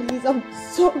 baby. Please, I'm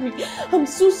sorry. I'm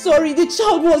so sorry. The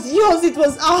child was yours. It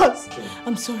was ours.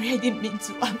 I'm sorry. I didn't mean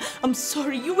to. I'm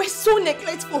sorry. You were so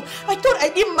neglectful. I thought I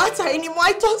didn't matter anymore.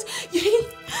 I thought you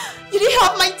didn't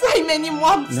have my time anymore.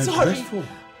 I'm sorry.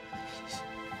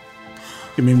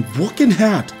 You mean working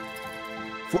hard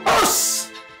for us,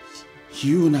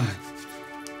 you and I,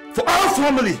 for our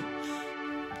family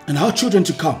and our children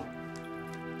to come.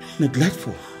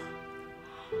 Neglectful.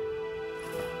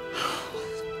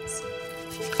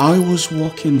 I was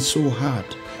working so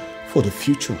hard for the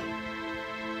future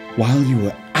while you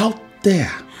were out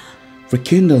there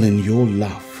rekindling your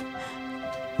love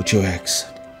with your ex.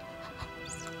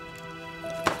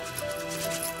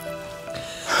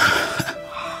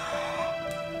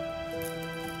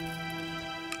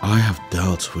 I have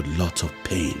dealt with lots of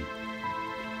pain,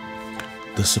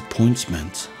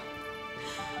 disappointment,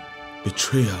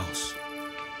 betrayals.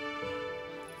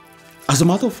 As a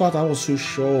matter of fact, I was so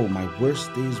sure my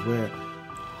worst days were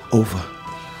over.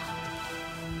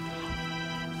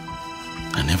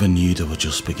 I never knew they were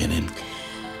just beginning.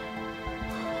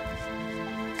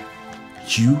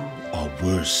 You are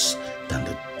worse than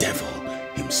the devil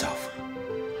himself.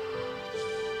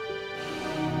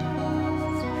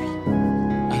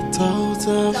 I thought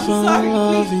I found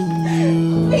love in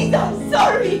you. Please, I'm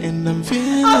sorry. And I'm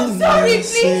feeling I'm sorry,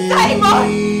 please,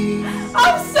 Simon.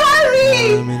 I'm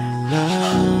sorry. I'm in love.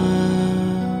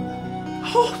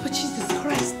 Oh, but Jesus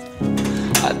Christ.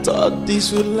 I thought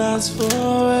this would last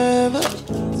forever,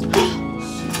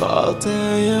 but I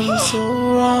am so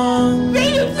wrong.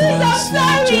 Baby, please, I'm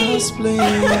sorry. You just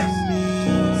playing me.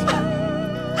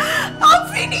 I'm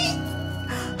finished.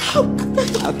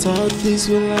 I thought this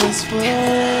would last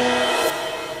forever.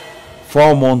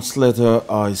 4 months later,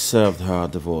 I served her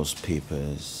divorce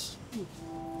papers.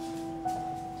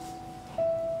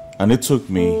 And it took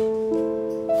me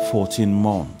 14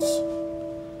 months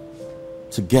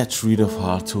to get rid of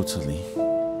her totally.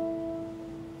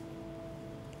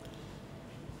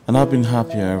 And I've been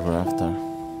happier ever after.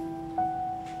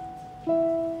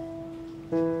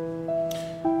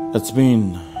 It's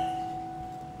been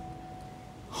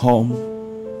home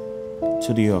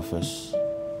to the office,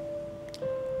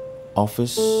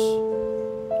 office,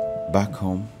 back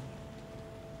home,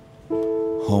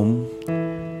 home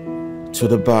to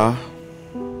the bar,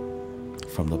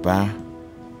 from the bar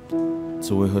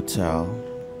to a hotel,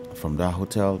 from that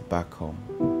hotel back home.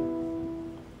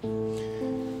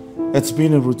 It's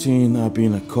been a routine I've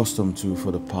been accustomed to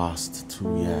for the past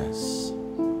 2 years.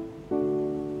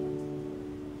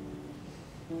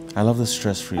 I love the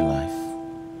stress-free life.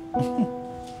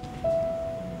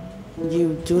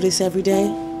 You do this every day?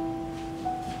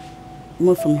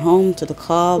 Move from home to the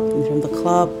club, and from the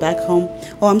club back home.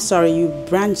 Oh, I'm sorry, you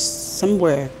branch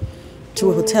somewhere to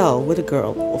a hotel with a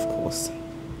girl, of course.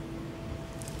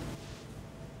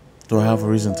 Do I have a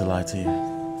reason to lie to you?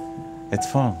 It's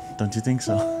fun, don't you think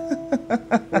so?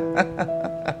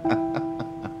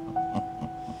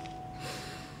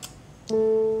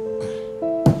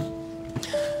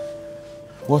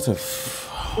 What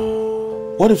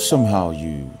if somehow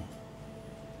you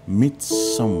meet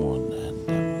someone and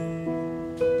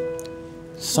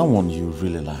someone you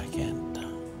really like, and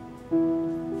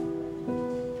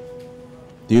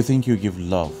do you think you give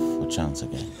love a chance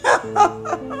again?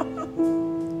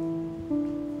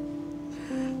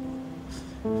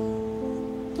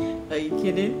 Are you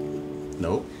kidding?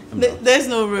 No. There's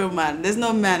no real man. There's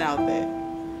no man out there.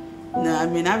 No, I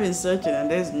mean, I've been searching and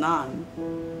there's none.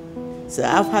 So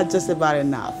I've had just about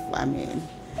enough. I mean,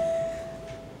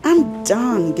 I'm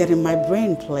done getting my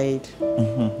brain played.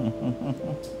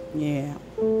 Yeah.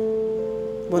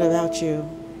 What about you?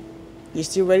 You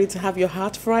still ready to have your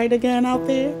heart fried again out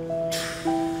there?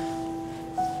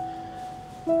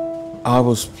 I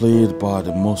was played by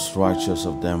the most righteous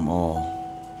of them all.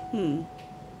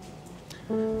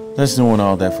 There's no one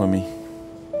out there for me.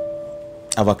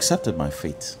 I've accepted my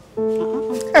fate.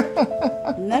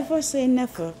 Never say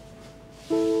never.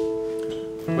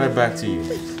 Right back to you.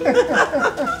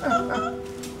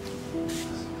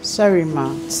 Sorry,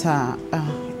 ma.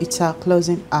 It's our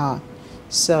closing hour.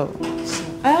 So,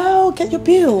 oh, get your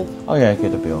bill. Oh yeah,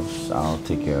 get the bills. I'll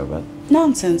take care of it.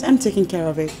 Nonsense. I'm taking care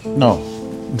of it. No,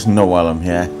 while I'm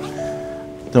here.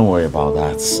 Don't worry about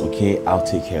that, okay? I'll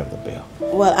take care of the bill.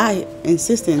 Well, I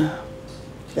insisting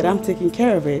that I'm taking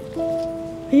care of it.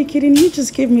 Are you kidding? You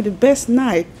just gave me the best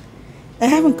night. I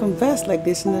haven't conversed like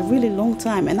this in a really long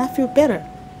time, and I feel better.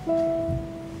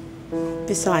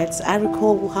 Besides, I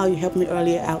recall how you helped me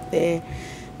earlier out there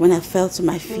when I fell to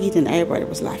my feet and everybody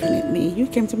was laughing at me. You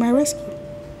came to my rescue.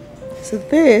 So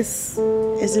this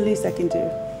is the least I can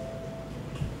do.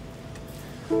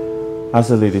 As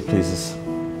the lady pleases.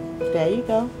 There you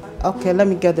go. Okay, let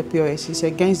me get the POS. It's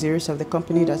against the rules of the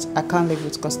company that I can't live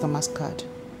with customers' card.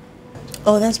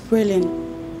 Oh, that's brilliant.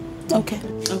 Okay.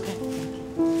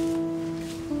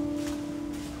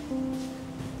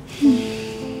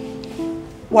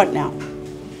 What now?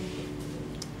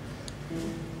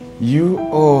 You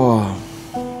are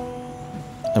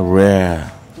a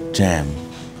rare gem,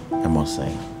 I must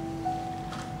say.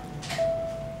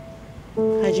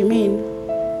 How do you mean?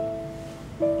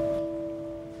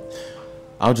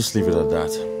 I'll just leave it at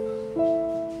that.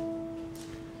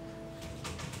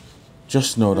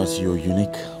 Just know that you're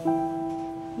unique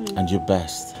and your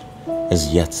best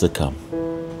is yet to come.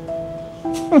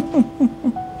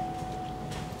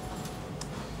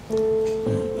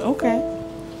 Okay.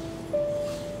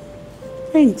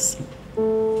 Thanks.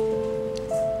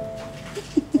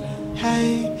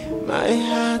 Hey, my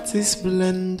heart is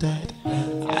blended.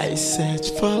 I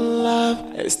search for love,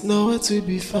 it's nowhere to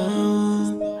be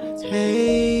found.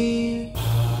 Hey,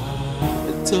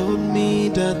 they told me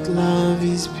that love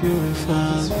is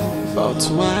purified, but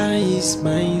why is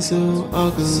mine so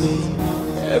ugly?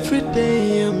 Every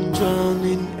day I'm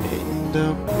drowning in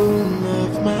the pool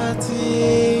of my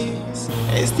tears.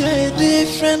 Is there a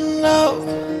different love,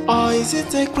 or is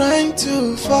it a crime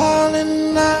to fall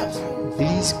in love?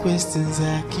 These questions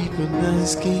I keep on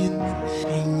asking,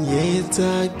 and yet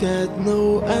I got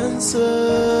no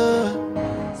answer.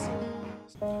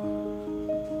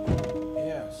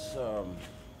 Yes,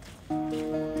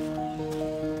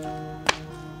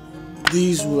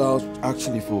 these will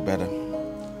actually feel better.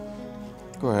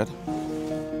 Go ahead.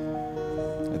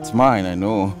 It's mine, I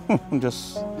know.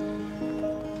 Just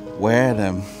wear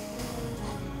them.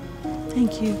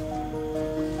 Thank you.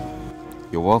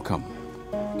 You're welcome.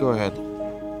 Go ahead.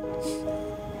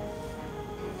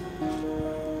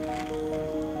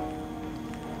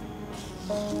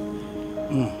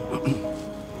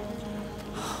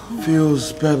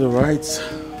 Feels better, right?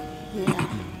 Yeah,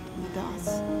 it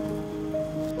does.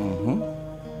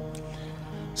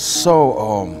 So,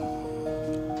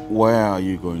 where are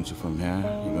you going to from here?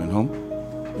 You going home?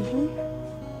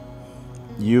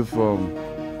 You've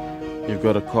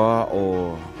got a car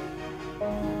or?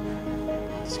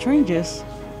 Strangers.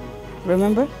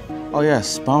 Remember? Oh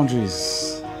yes,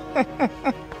 boundaries.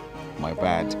 My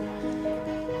bad.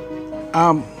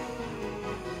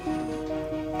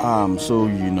 So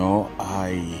you know,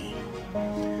 I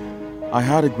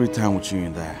had a great time with you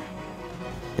in there.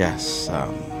 Yes,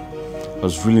 it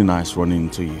was really nice running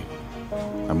into you,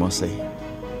 I must say.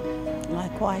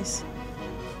 Likewise.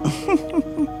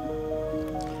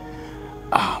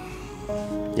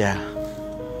 Yeah.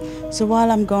 So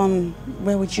while I'm gone,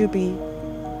 where would you be?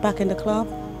 Back in the club?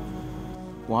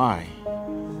 Why?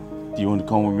 Do you want to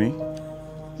come with me?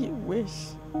 You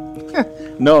wish.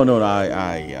 No,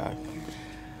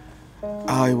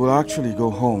 I will actually go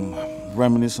home,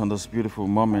 reminisce on this beautiful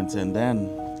moment, and then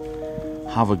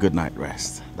have a good night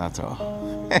rest. That's all.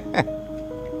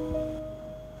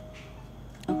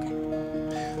 Okay.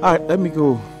 All right, let me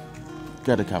go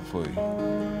get a cab for you.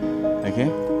 Okay?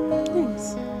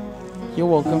 Thanks. You're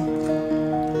welcome.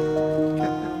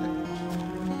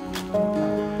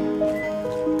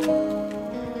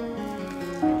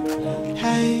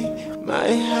 Hey,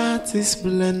 my heart is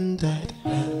blended.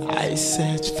 I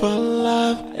search for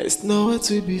love, it's nowhere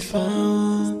to be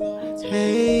found.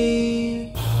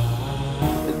 Hey,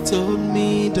 they told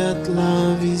me that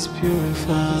love is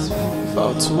purified.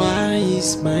 But why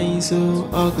is mine so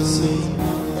ugly?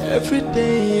 Every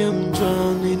day I'm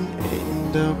drowning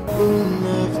in the pool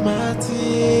of my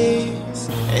tears.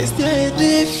 Is there a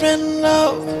different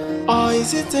love? Or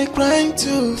is it a crime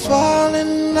to fall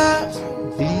in love?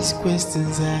 These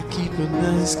questions I keep on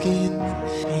asking,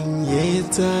 and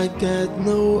yet I got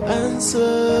no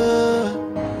answer.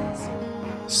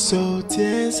 So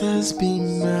tears has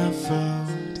been my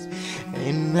fault,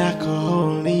 and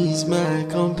alcohol is my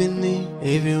company.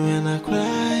 Even when I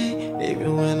cry,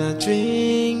 even when I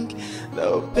drink,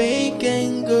 the pain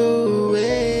can go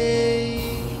away.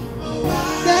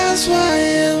 That's why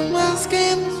I'm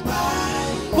asking,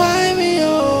 why me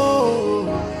oh?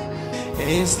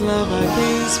 Is love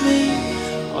against me,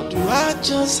 or do I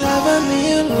just have a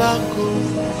new luck?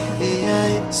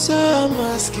 So I'm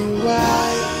asking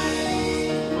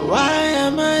why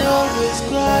am I always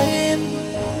crying?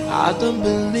 I don't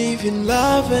believe in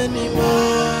love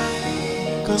anymore,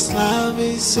 'cause love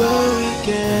is so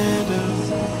wicked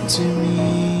to me.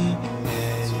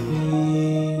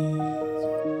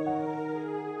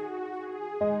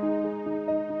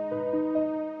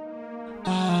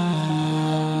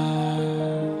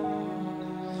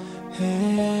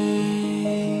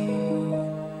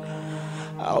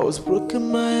 I was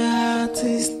broken, my heart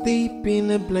is deep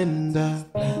in a blender.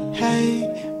 Hey,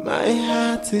 my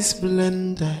heart is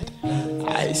blended.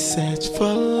 I search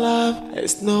for love,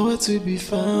 it's nowhere to be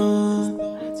found.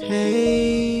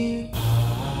 Hey,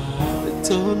 they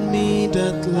told me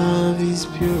that love is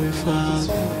purified.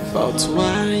 But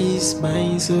why is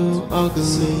mine so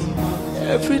ugly?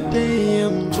 Every day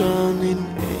I'm drowning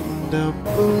in the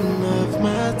pool of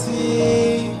my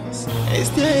tears. Is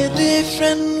there a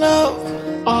different love?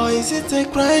 Or is it a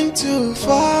crime to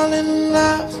fall in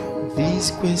love?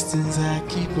 These questions I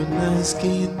keep on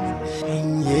asking,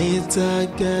 and yet I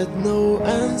got no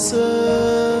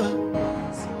answer.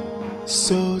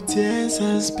 So tears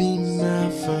has been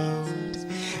my fault,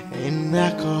 and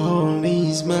alcohol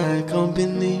is my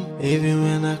company. Even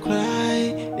when I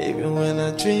cry, even when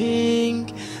I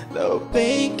drink, the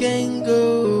pain can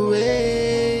go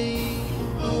away.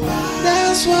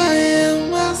 That's why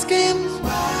I'm asking,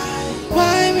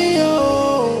 why me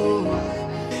oh?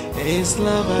 Is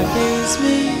love against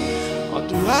me, or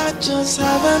do I just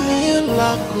have a new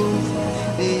luck?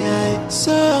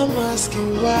 So I'm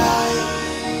asking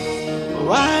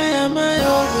why am I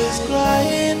always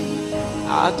crying?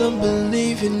 I don't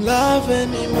believe in love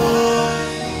anymore,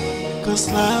 'cause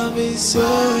love is so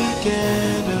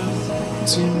wicked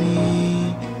to me.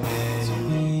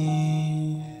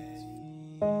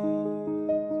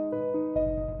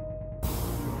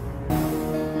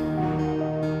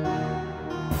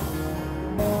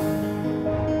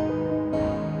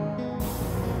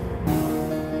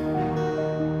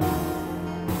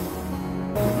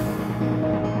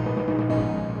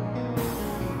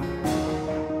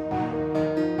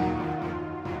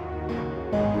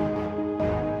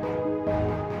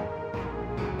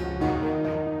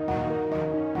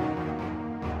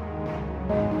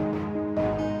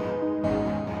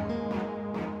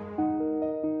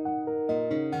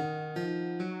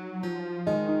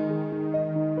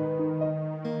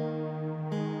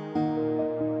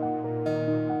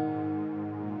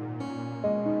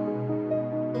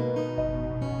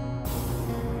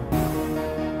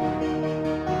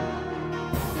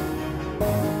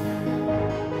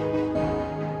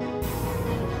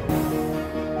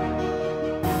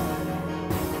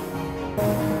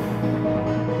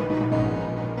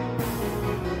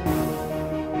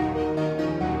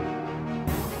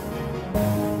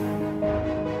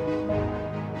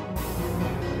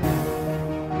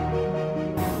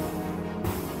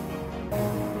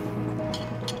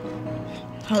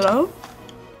 Hello?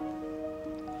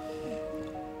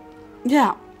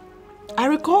 Yeah, I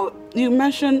recall you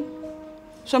mentioned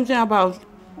something about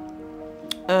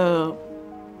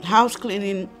house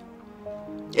cleaning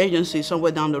agency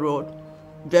somewhere down the road.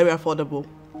 Very affordable.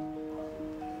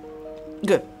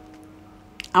 Good.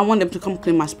 I want them to come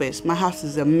clean my space. My house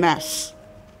is a mess.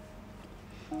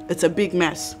 It's a big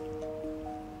mess.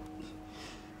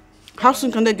 How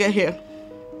soon can they get here?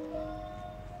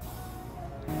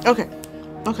 Okay.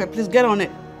 Okay, please get on it.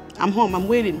 I'm home. I'm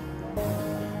waiting.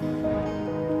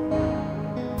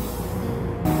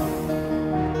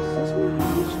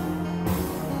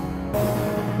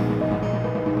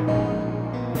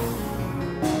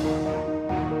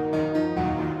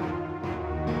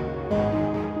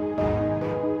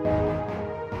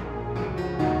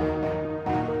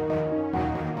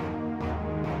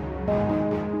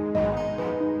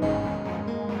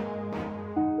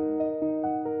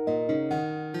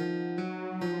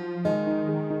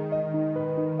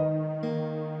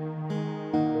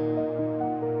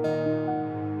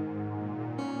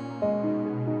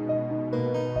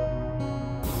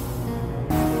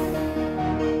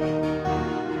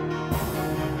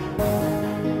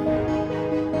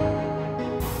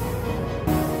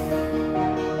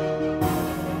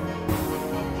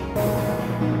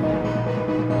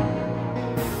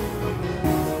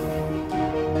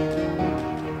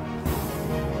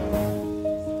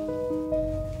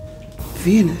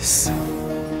 Venus.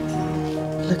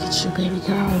 Look at you, baby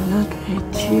girl. Look at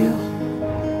you.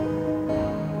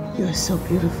 You're so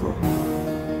beautiful.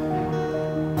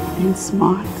 And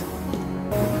smart.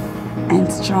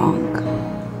 And strong.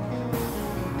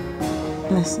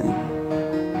 Listen.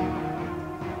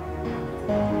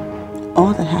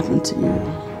 All that happened to you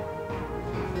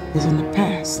is in the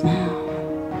past now.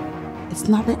 It's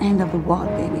not the end of the world,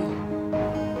 baby.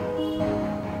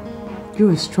 You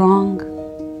are strong.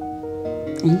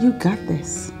 And you got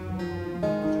this.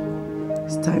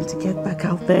 It's time to get back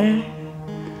out there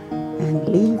and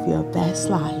live your best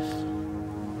life.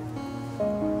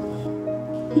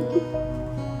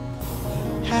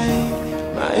 Hey,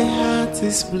 my heart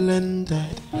is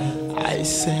blended. I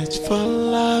search for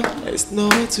love, there's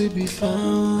nowhere to be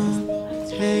found.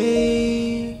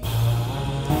 Hey,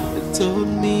 they told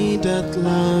me that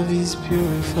love is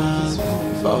purified,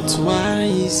 but why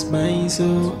is mine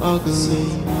so ugly?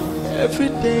 Every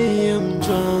day I'm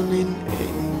drowning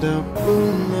in the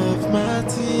pool of my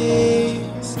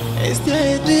tears. Is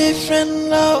there a different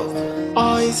love,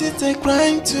 or is it a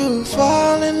crime to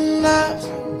fall in love?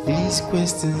 These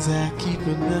questions I keep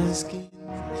on asking,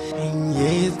 and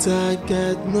yet I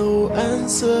got no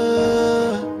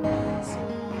answer.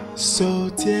 So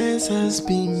tears has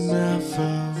been my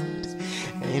fault,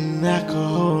 and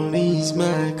alcohol is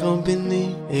my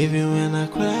company. Even when I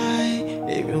cry,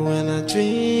 even when I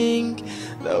drink,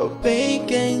 the pain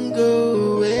can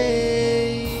go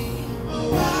away.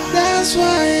 That's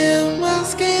why I'm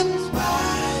asking,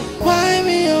 why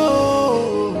me?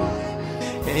 Oh,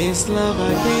 is love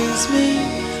against me,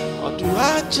 or do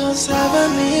I just have a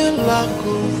new luck?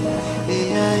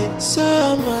 Yeah, so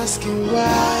I'm asking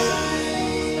why.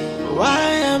 Why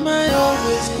am I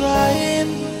always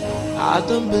crying? I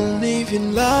don't believe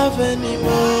in love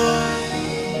anymore,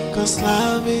 'cause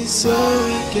love is so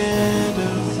wicked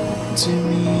to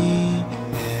me.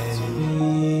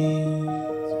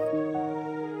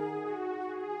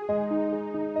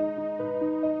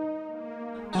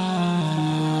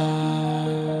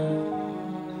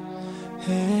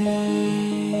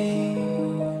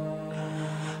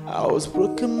 I was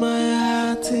broken, my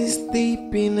heart is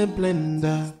deep in a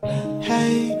blender.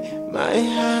 Hey, my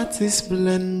heart is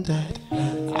blended.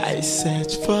 I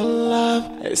search for love,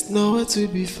 there's nowhere to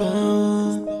be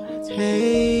found.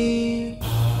 Hey,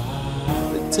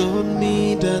 they told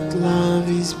me that love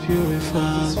is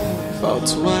purified, but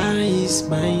why is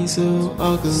mine so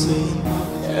ugly?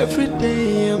 Every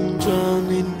day I'm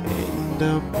drowning in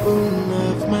the pool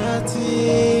of my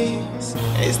tears.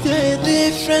 Is there a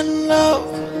different love,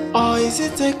 or is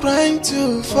it a crime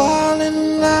to fall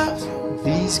in love?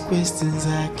 These questions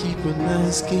I keep on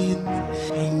asking,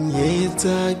 and yet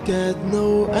I got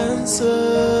no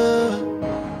answer.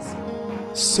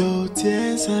 So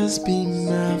tears has been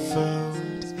my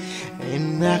fault,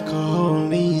 and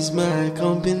alcohol is my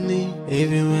company.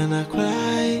 Even when I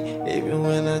cry, even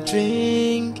when I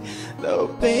drink, the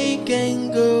pain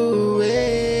can go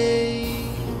away.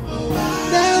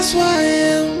 That's why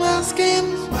I'm asking,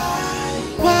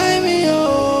 why me?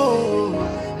 Oh,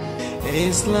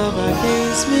 is love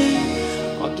against me,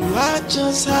 or do I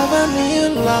just have a new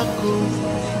luck?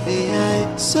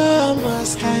 Yeah, so I'm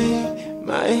asking.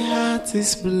 My heart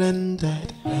is blended.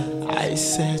 I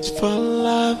search for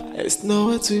love, there's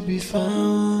nowhere to be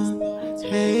found.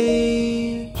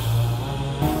 Hey,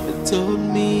 they told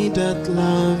me that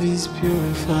love is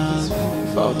purified,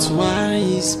 but why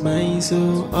is mine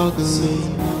so ugly?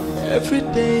 Every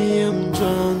day I'm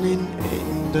drowning in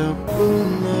the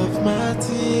pool of my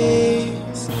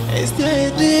tears. Is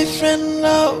there a different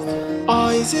love,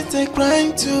 or is it a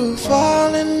crime to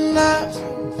fall in love?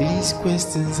 These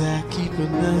questions I keep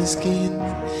on asking,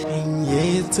 and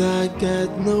yet I got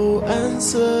no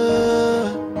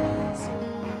answer.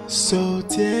 So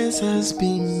tears has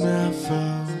been my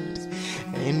fault,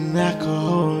 and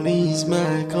alcohol is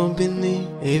my company.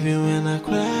 Even when I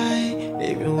cry,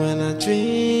 even when I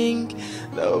drink,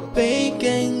 the pain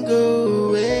can go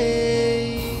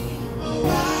away.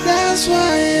 That's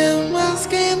why I'm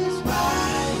asking,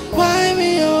 why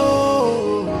me?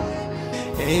 Oh,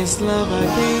 is love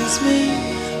against me,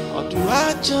 or do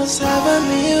I just have a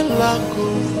new luck?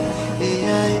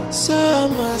 Yeah, so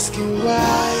I'm asking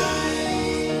why.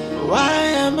 Why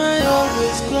am I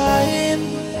always crying?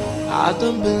 I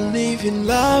don't believe in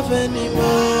love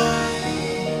anymore,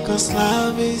 'cause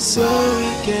love is so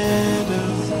wicked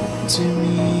to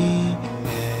me.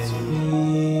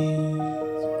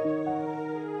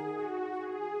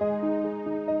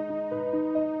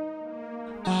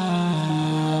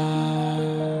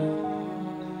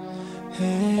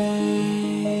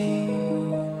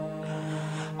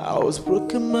 I was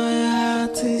broken, my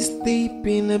heart is deep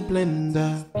in a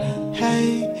blender.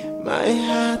 Hey, my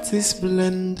heart is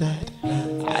blended.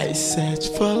 I search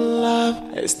for love,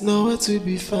 it's nowhere to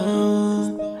be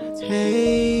found.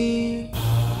 Hey,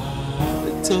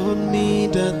 they told me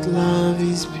that love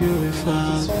is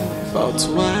purified, but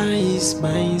why is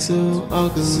mine so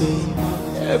ugly?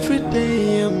 Every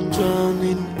day I'm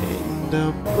drowning in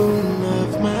the pool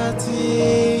of my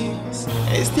tears.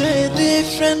 Is there a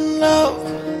different love,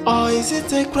 or is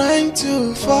it a crime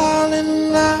to fall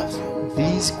in love?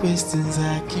 These questions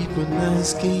I keep on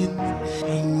asking,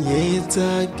 and yet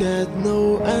I got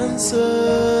no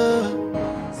answer.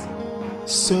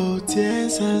 So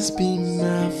tears has been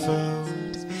my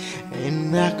fault,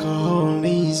 and alcohol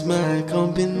is my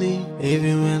company.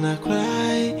 Even when I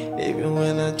cry, even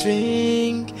when I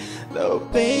drink, the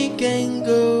pain can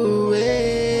go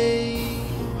away.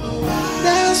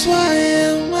 That's why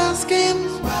I'm asking,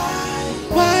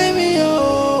 why me?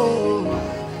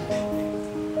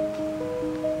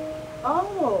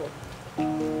 Oh,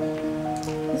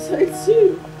 so it's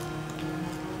you.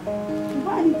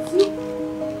 Why it's you?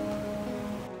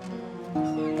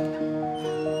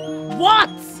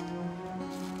 What?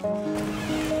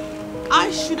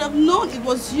 I should have known it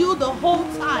was you the whole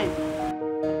time.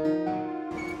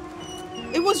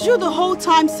 It was you the whole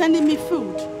time sending me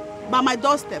food by my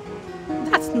doorstep.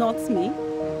 That's not me.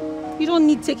 You don't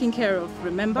need taking care of,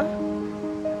 remember?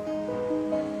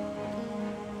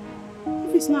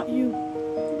 If it's not you,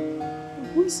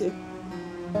 who is it?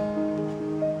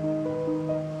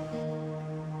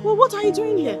 Well, what are you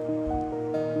doing here?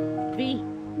 V,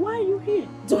 Why are you here?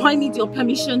 do I need your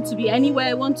permission to be anywhere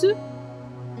I want to?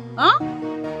 Huh?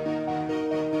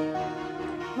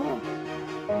 Oh.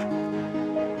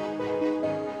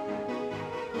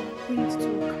 We need to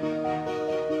talk.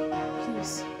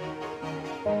 Please.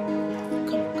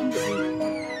 Come with me.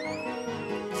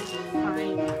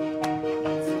 Fine.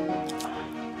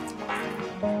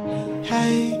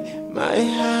 Hey, my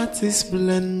heart is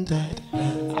blended.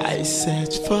 I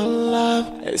search for love,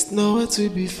 it's nowhere to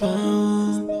be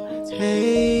found.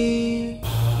 Hey,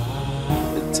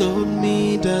 they told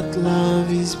me that love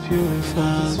is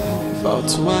purified, but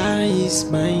why is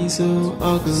mine so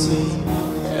ugly?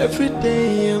 Every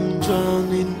day I'm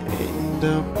drowning in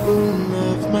the pool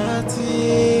of my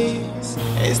tears.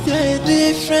 Is there a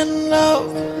different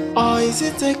love, or is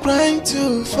it a crime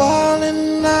to fall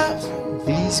in love?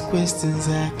 These questions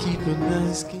I keep on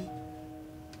asking.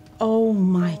 Oh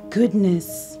my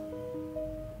goodness.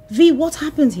 V, what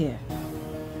happened here?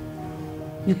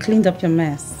 You cleaned up your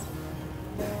mess.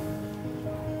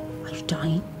 Are you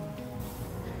dying?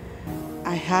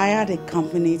 I hired a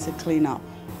company to clean up.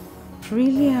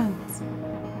 Brilliant.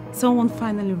 Someone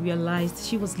finally realized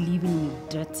she was living in a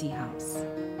dirty house.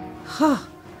 Ha!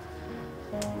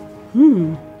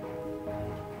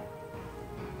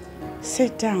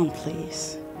 Sit down,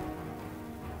 please.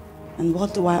 And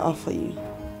what do I offer you?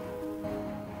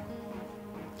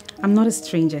 I'm not a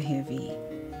stranger here, V.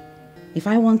 If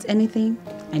I want anything,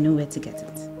 I know where to get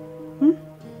it.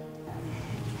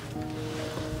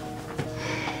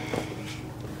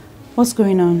 What's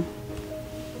going on?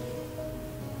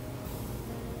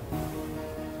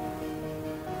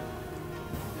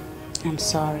 I'm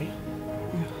sorry.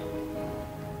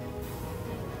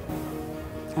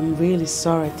 I'm really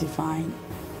sorry, Divine.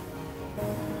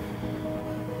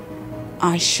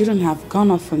 I shouldn't have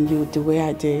gone off on you the way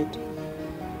I did.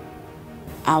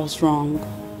 I was wrong.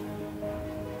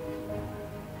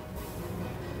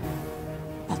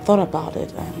 I thought about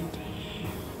it and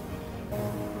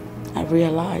I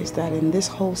realized that in this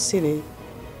whole city,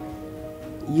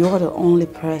 you're the only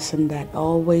person that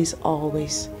always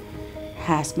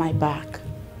has my back.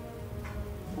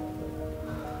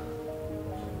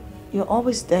 You're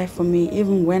always there for me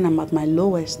even when I'm at my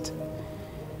lowest.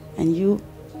 And you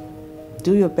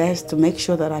do your best to make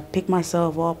sure that I pick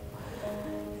myself up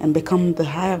and become the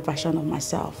higher version of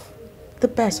myself. The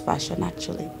best version,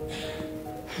 actually.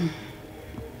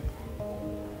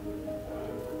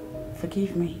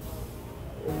 Forgive me.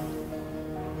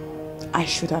 I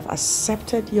should have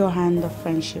accepted your hand of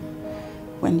friendship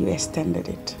when you extended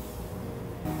it.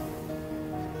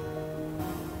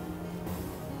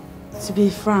 To be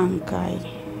frank, I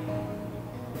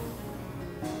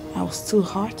was too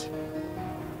hurt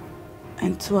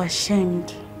and too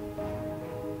ashamed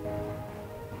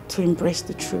to embrace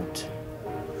the truth.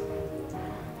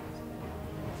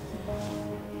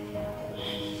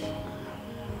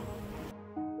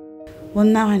 Well,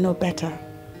 now I know better.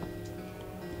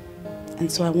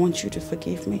 And so I want you to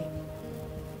forgive me.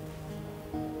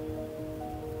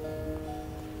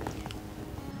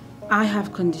 I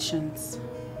have conditions.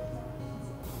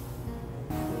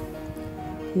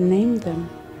 Name them.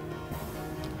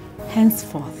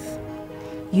 Henceforth,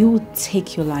 you will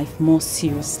take your life more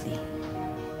seriously.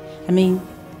 I mean,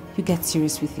 you get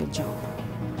serious with your job.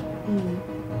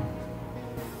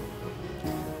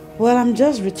 Well, I'm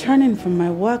just returning from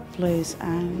my workplace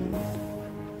and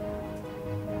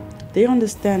they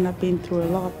understand I've been through a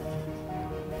lot.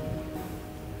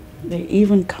 They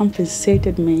even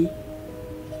compensated me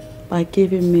by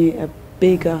giving me a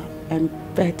bigger and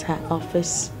better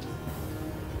office.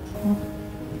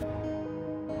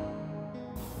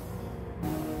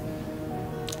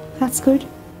 That's good.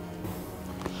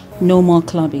 No more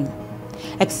clubbing,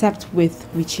 except with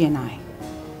Richie and I.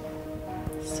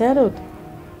 Settled.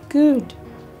 Good.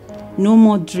 No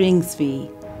more drinks, V.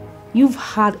 You've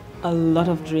had a lot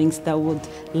of drinks that would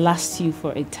last you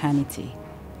for eternity.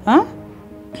 Huh?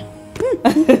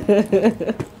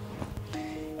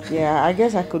 Yeah, I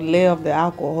guess I could lay off the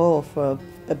alcohol for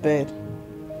a bit.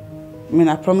 I mean,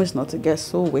 I promise not to get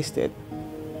so wasted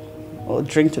or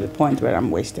drink to the point where I'm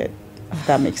wasted, if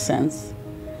that makes sense.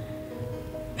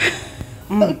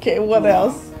 Okay, what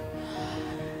else?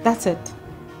 That's it.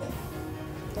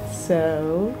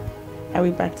 So, are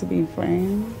we back to being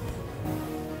friends?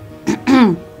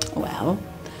 Well,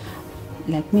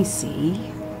 let me see.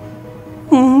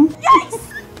 Yes!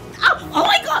 Oh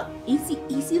my God! Easy,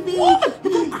 easy, baby.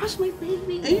 Don't crush my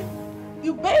baby.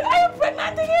 You babe, are you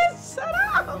pregnant again? Shut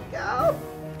up, girl.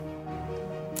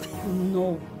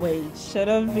 No way. Shut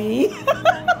up, V.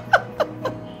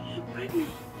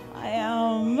 I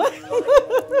am.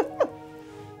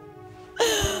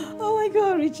 Oh my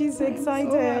God, Richie's so excited.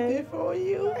 I'm so happy for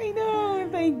you. I know.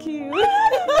 Thank you.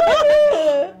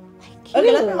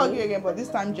 Okay, let me hug you again, but this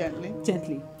time gently.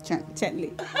 Gently.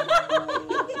 Gently.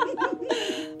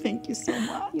 Thank you so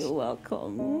much. You're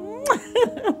welcome.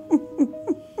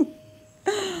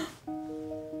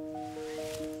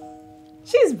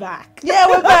 She's back. Yeah,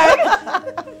 we're back.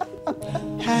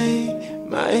 Hey,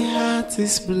 my heart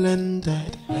is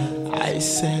blended. I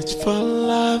search for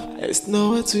love, it's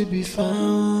nowhere to be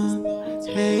found.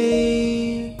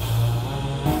 Hey,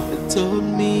 it told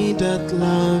me that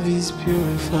love is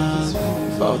purified,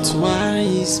 but why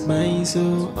is mine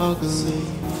so ugly?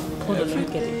 Hold on,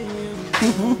 look at it.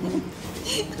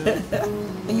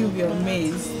 You'll be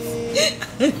amazed.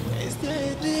 Is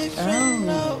there a different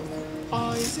love,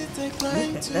 or is it a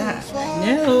crime to fall?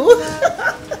 No.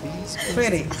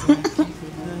 Pretty.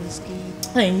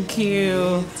 Thank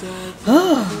you.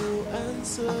 Oh,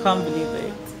 I can't believe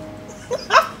it.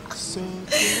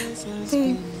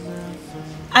 Hey,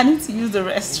 I need to use the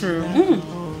restroom.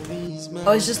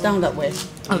 Oh, it's just down that way.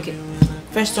 Okay.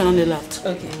 First one on the left.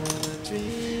 Okay.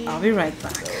 I'll be right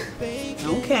back.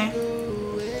 Okay.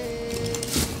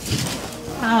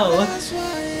 Ow.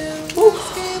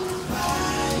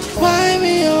 Why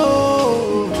me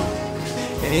oh?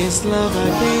 Is love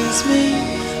against me,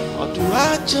 or do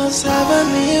I just have a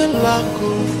new luck?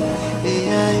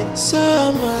 Yeah, so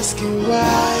I'm asking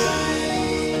why.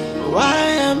 Why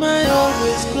am I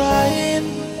always crying?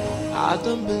 I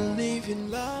don't believe in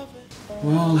love.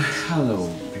 Well, hello,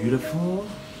 beautiful.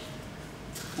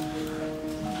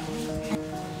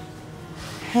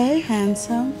 Hey,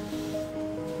 handsome.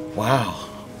 Wow.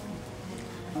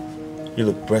 You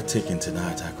look breathtaking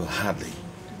tonight. I could hardly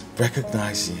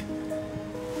recognize you.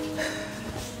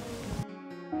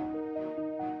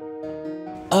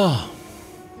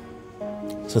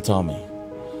 So tell me,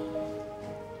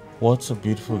 what's a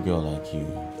beautiful girl like you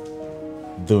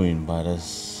doing by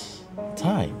this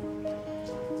time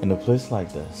in a place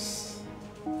like this?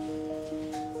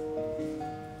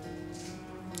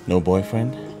 No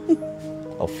boyfriend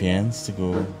or fiance to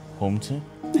go home to?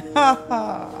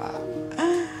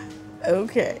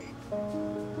 Okay.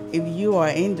 If you are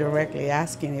indirectly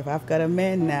asking if I've got a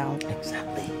man now,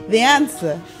 Exactly. the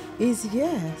answer is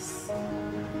yes.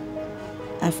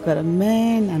 I've got a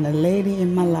man and a lady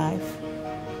in my life.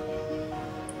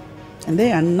 And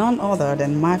they are none other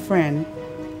than my friend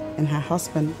and her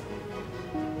husband.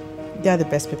 They are the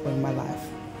best people in my life.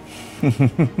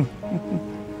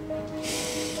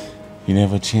 You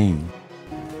never change.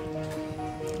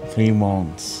 3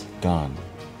 months gone.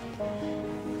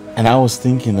 And I was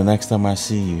thinking the next time I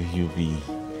see you, you'll be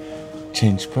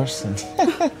changed person.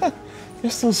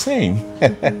 You're still the same.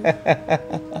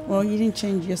 Well, you didn't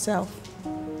change yourself.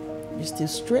 You're still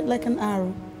straight like an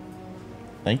arrow.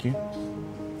 Thank you.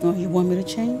 Oh, you want me to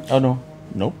change? Oh, no.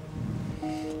 Nope.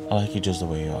 I like you just the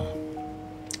way you are.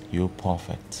 You're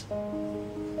perfect.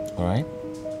 Alright?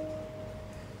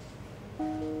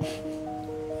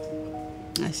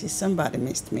 I see somebody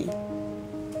missed me.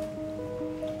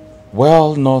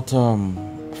 Well, not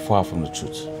far from the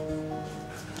truth.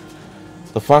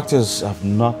 The fact is, I've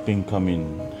not been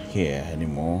coming here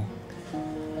anymore.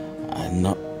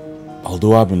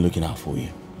 Although I've been looking out for you.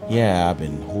 Yeah, I've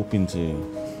been hoping to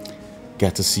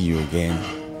get to see you again.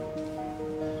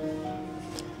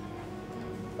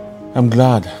 I'm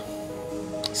glad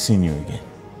seeing you again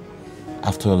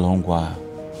after a long while.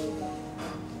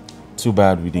 Too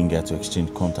bad we didn't get to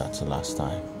exchange contacts the last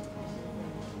time.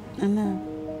 I know.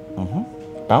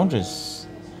 Boundaries,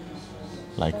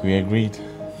 like we agreed.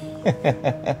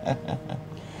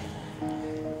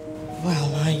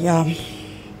 Well,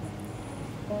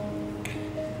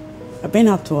 I've been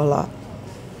up to a lot.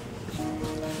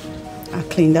 I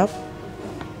cleaned up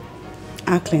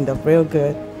real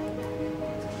good.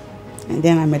 And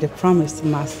then I made a promise to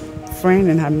my friend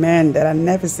and her man that I'd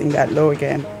never sing that low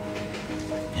again.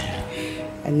 Yeah.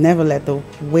 And never let the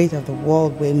weight of the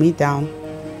world weigh me down.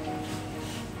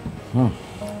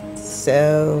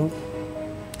 So,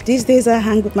 these days I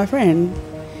hang with my friend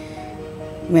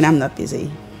when I'm not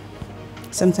busy.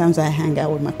 Sometimes I hang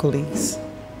out with my colleagues.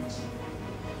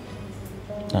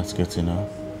 That's good to know.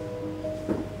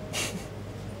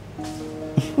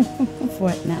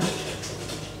 What now?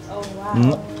 Oh,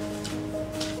 wow.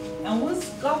 And what's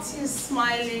got you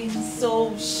smiling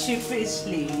so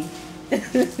sheepishly?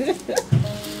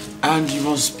 And you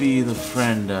must be the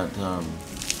friend that,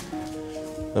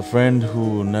 the friend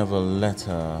who never let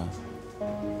her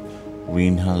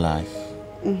ruin her life.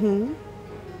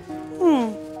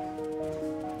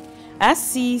 I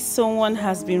see someone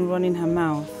has been running her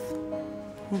mouth.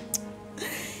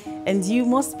 And you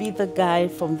must be the guy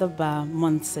from the bar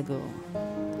months ago.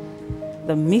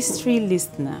 The mystery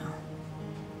listener.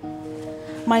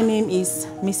 My name is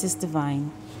Mrs.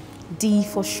 Divine. D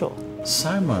for short.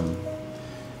 Simon,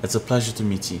 it's a pleasure to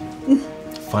meet you.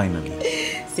 Finally.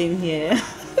 Same here.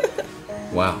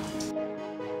 Wow.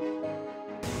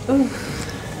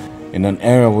 In an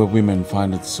era where women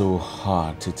find it so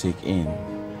hard to take in,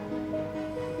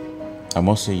 I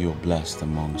must say you're blessed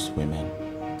amongst women.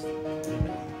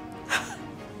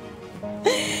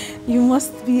 You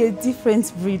must be a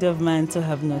different breed of man to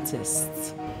have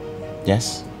noticed.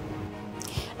 Yes?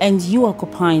 And you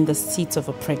occupying the seat of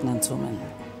a pregnant woman.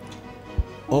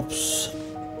 Oops.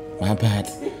 My bad.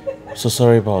 So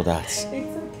sorry about that. It's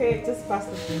okay, just pass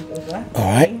the drink over.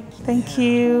 Alright. Thank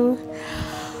you.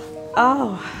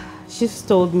 Oh, she's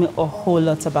told me a whole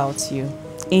lot about you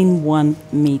in one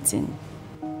meeting.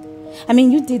 I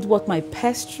mean, you did what my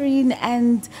pestering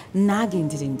and nagging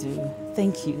didn't do.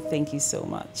 Thank you so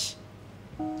much.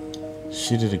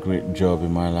 She did a great job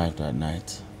in my life that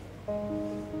night.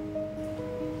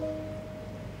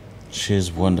 She's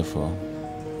wonderful,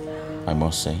 I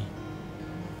must say.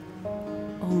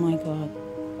 Oh my God.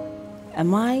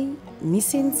 Am I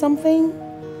missing something?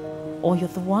 Or you're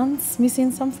the ones missing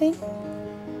something?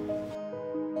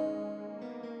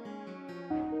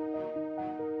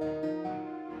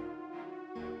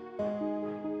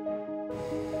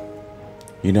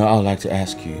 You know, I'd like to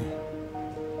ask you,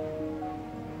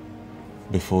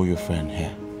 before your friend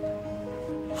here.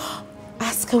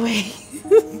 Ask away.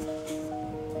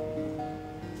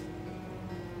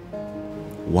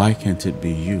 Why can't it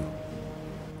be you?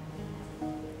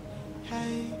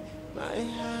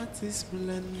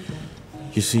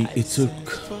 You see, it took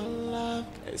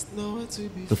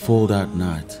the fall that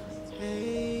night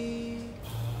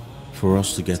for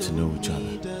us to get to know each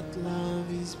other.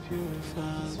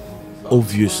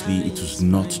 Obviously, it was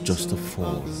not just a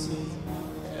fall.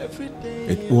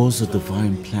 It was a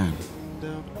divine plan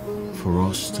for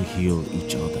us to heal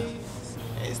each other.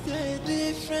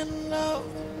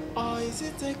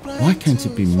 Why can't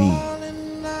it be me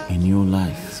in your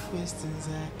life?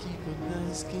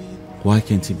 Why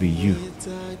can't it be you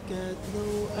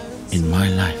in my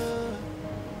life?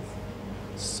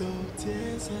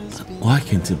 Why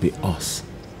can't it be us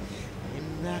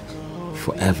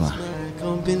forever?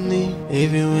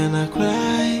 Even when I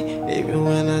cry, even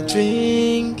when I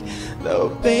drink, no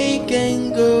pain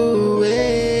can go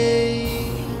away.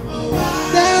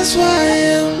 That's why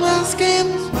I'm asking,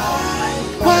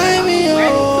 why me?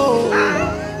 Oh,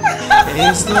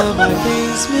 it's love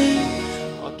against me.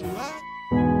 Or do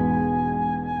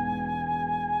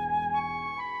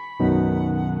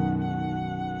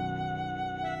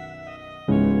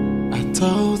I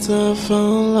thought I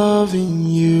found love in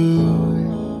you.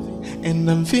 And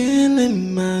I'm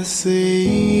feeling myself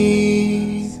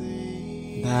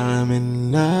that I'm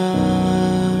in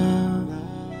love.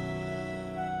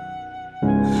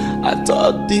 I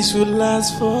thought this would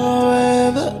last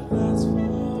forever,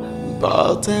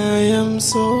 but I am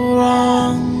so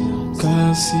wrong,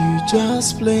 'cause you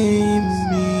just blame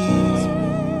me.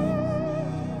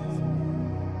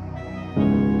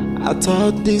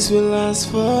 thought this will last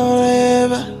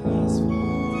forever,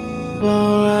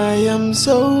 but I am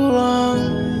so wrong,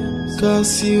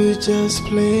 'cause you just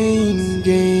playing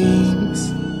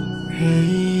games.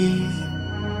 Hey,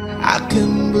 I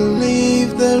can't believe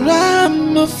that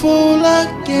I'm a fool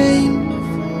again.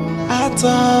 I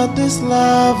thought this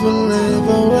love will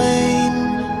never rain,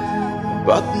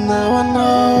 but now I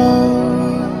know.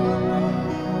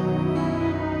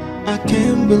 I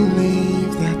can't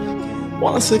believe that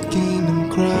once again I'm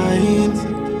crying.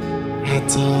 I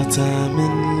thought I'm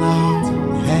in love,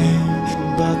 hey,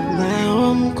 but now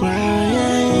I'm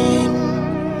crying.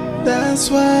 That's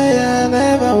why I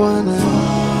never wanna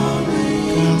fall,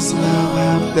 'cause love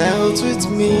have dealt with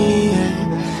me,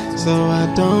 so I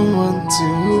don't want to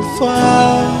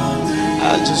fall.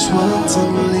 I just want to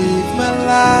live my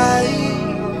life,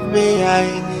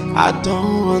 I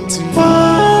don't want to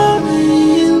fall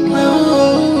in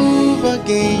love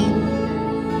again.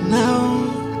 No,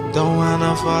 don't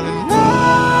wanna fall in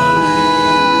love.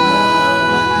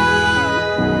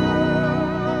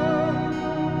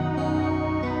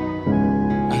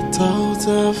 I thought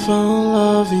I found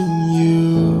love in you,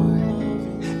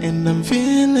 and I'm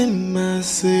feeling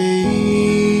myself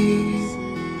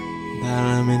that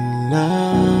I'm in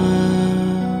love.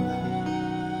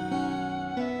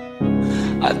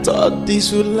 I thought this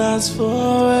would last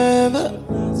forever,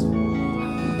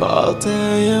 but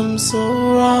I am so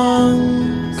wrong,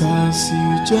 'cause you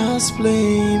just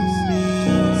blame me.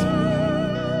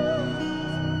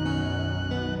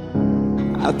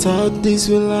 I thought this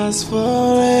would last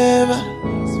forever,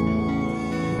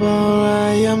 but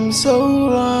I am so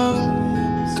wrong,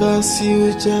 'cause you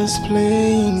just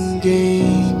playing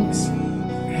games.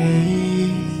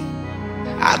 Hey,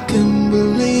 I can't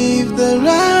believe that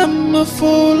I'm a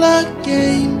fool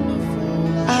again.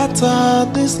 I thought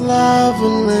this love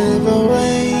will never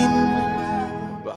rain,